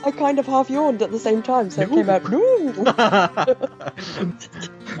no, but I kind of half yawned at the same time, so it came out no.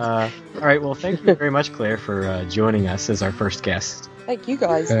 All right. Well, thank you very much, Claire, for joining us as our first guest. Thank you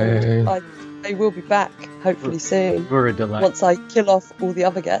guys. Hey. I will be back hopefully soon. We're a delight. Once I kill off all the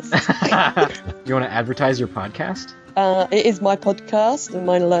other guests. You want to advertise your podcast? It is my podcast and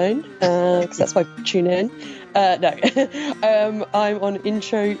mine alone, because that's why I tune in. No. I'm on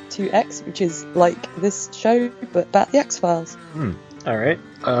Intro to X, which is like this show, but about the X-Files. All right.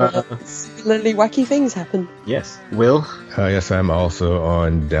 Similarly wacky things happen. Yes. Will? Yes, I'm also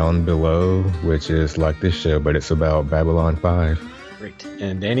on Down Below, which is like this show, but it's about Babylon 5. Great.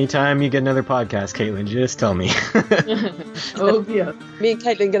 And anytime you get another podcast, Caitlin, just tell me. Oh, yeah. Me and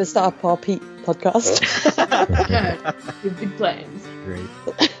Caitlin are going to start up our Pete podcast. With big plans. Great.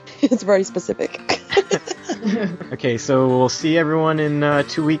 It's very specific. Okay, so we'll see everyone in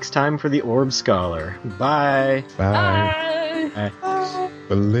 2 weeks' time for the Orb Scholar. Bye. Bye. Bye.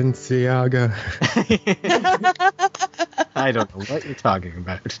 Balenciaga. I don't know what you're talking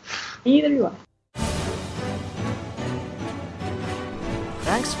about. Neither do I.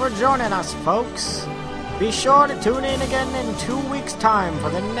 Thanks for joining us, folks. Be sure to tune in again in 2 weeks' time for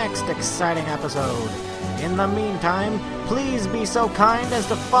the next exciting episode. In the meantime, please be so kind as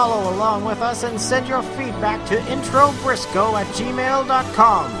to follow along with us and send your feedback to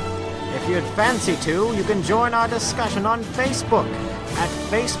introbriscoe@gmail.com. If you'd fancy to, you can join our discussion on Facebook at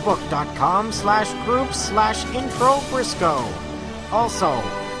facebook.com/groups/introbriscoe. Also,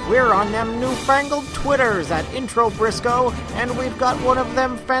 we're on them newfangled Twitters at introbriscoe, and we've got one of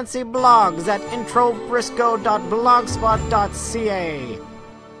them fancy blogs at introbriscoe.blogspot.ca.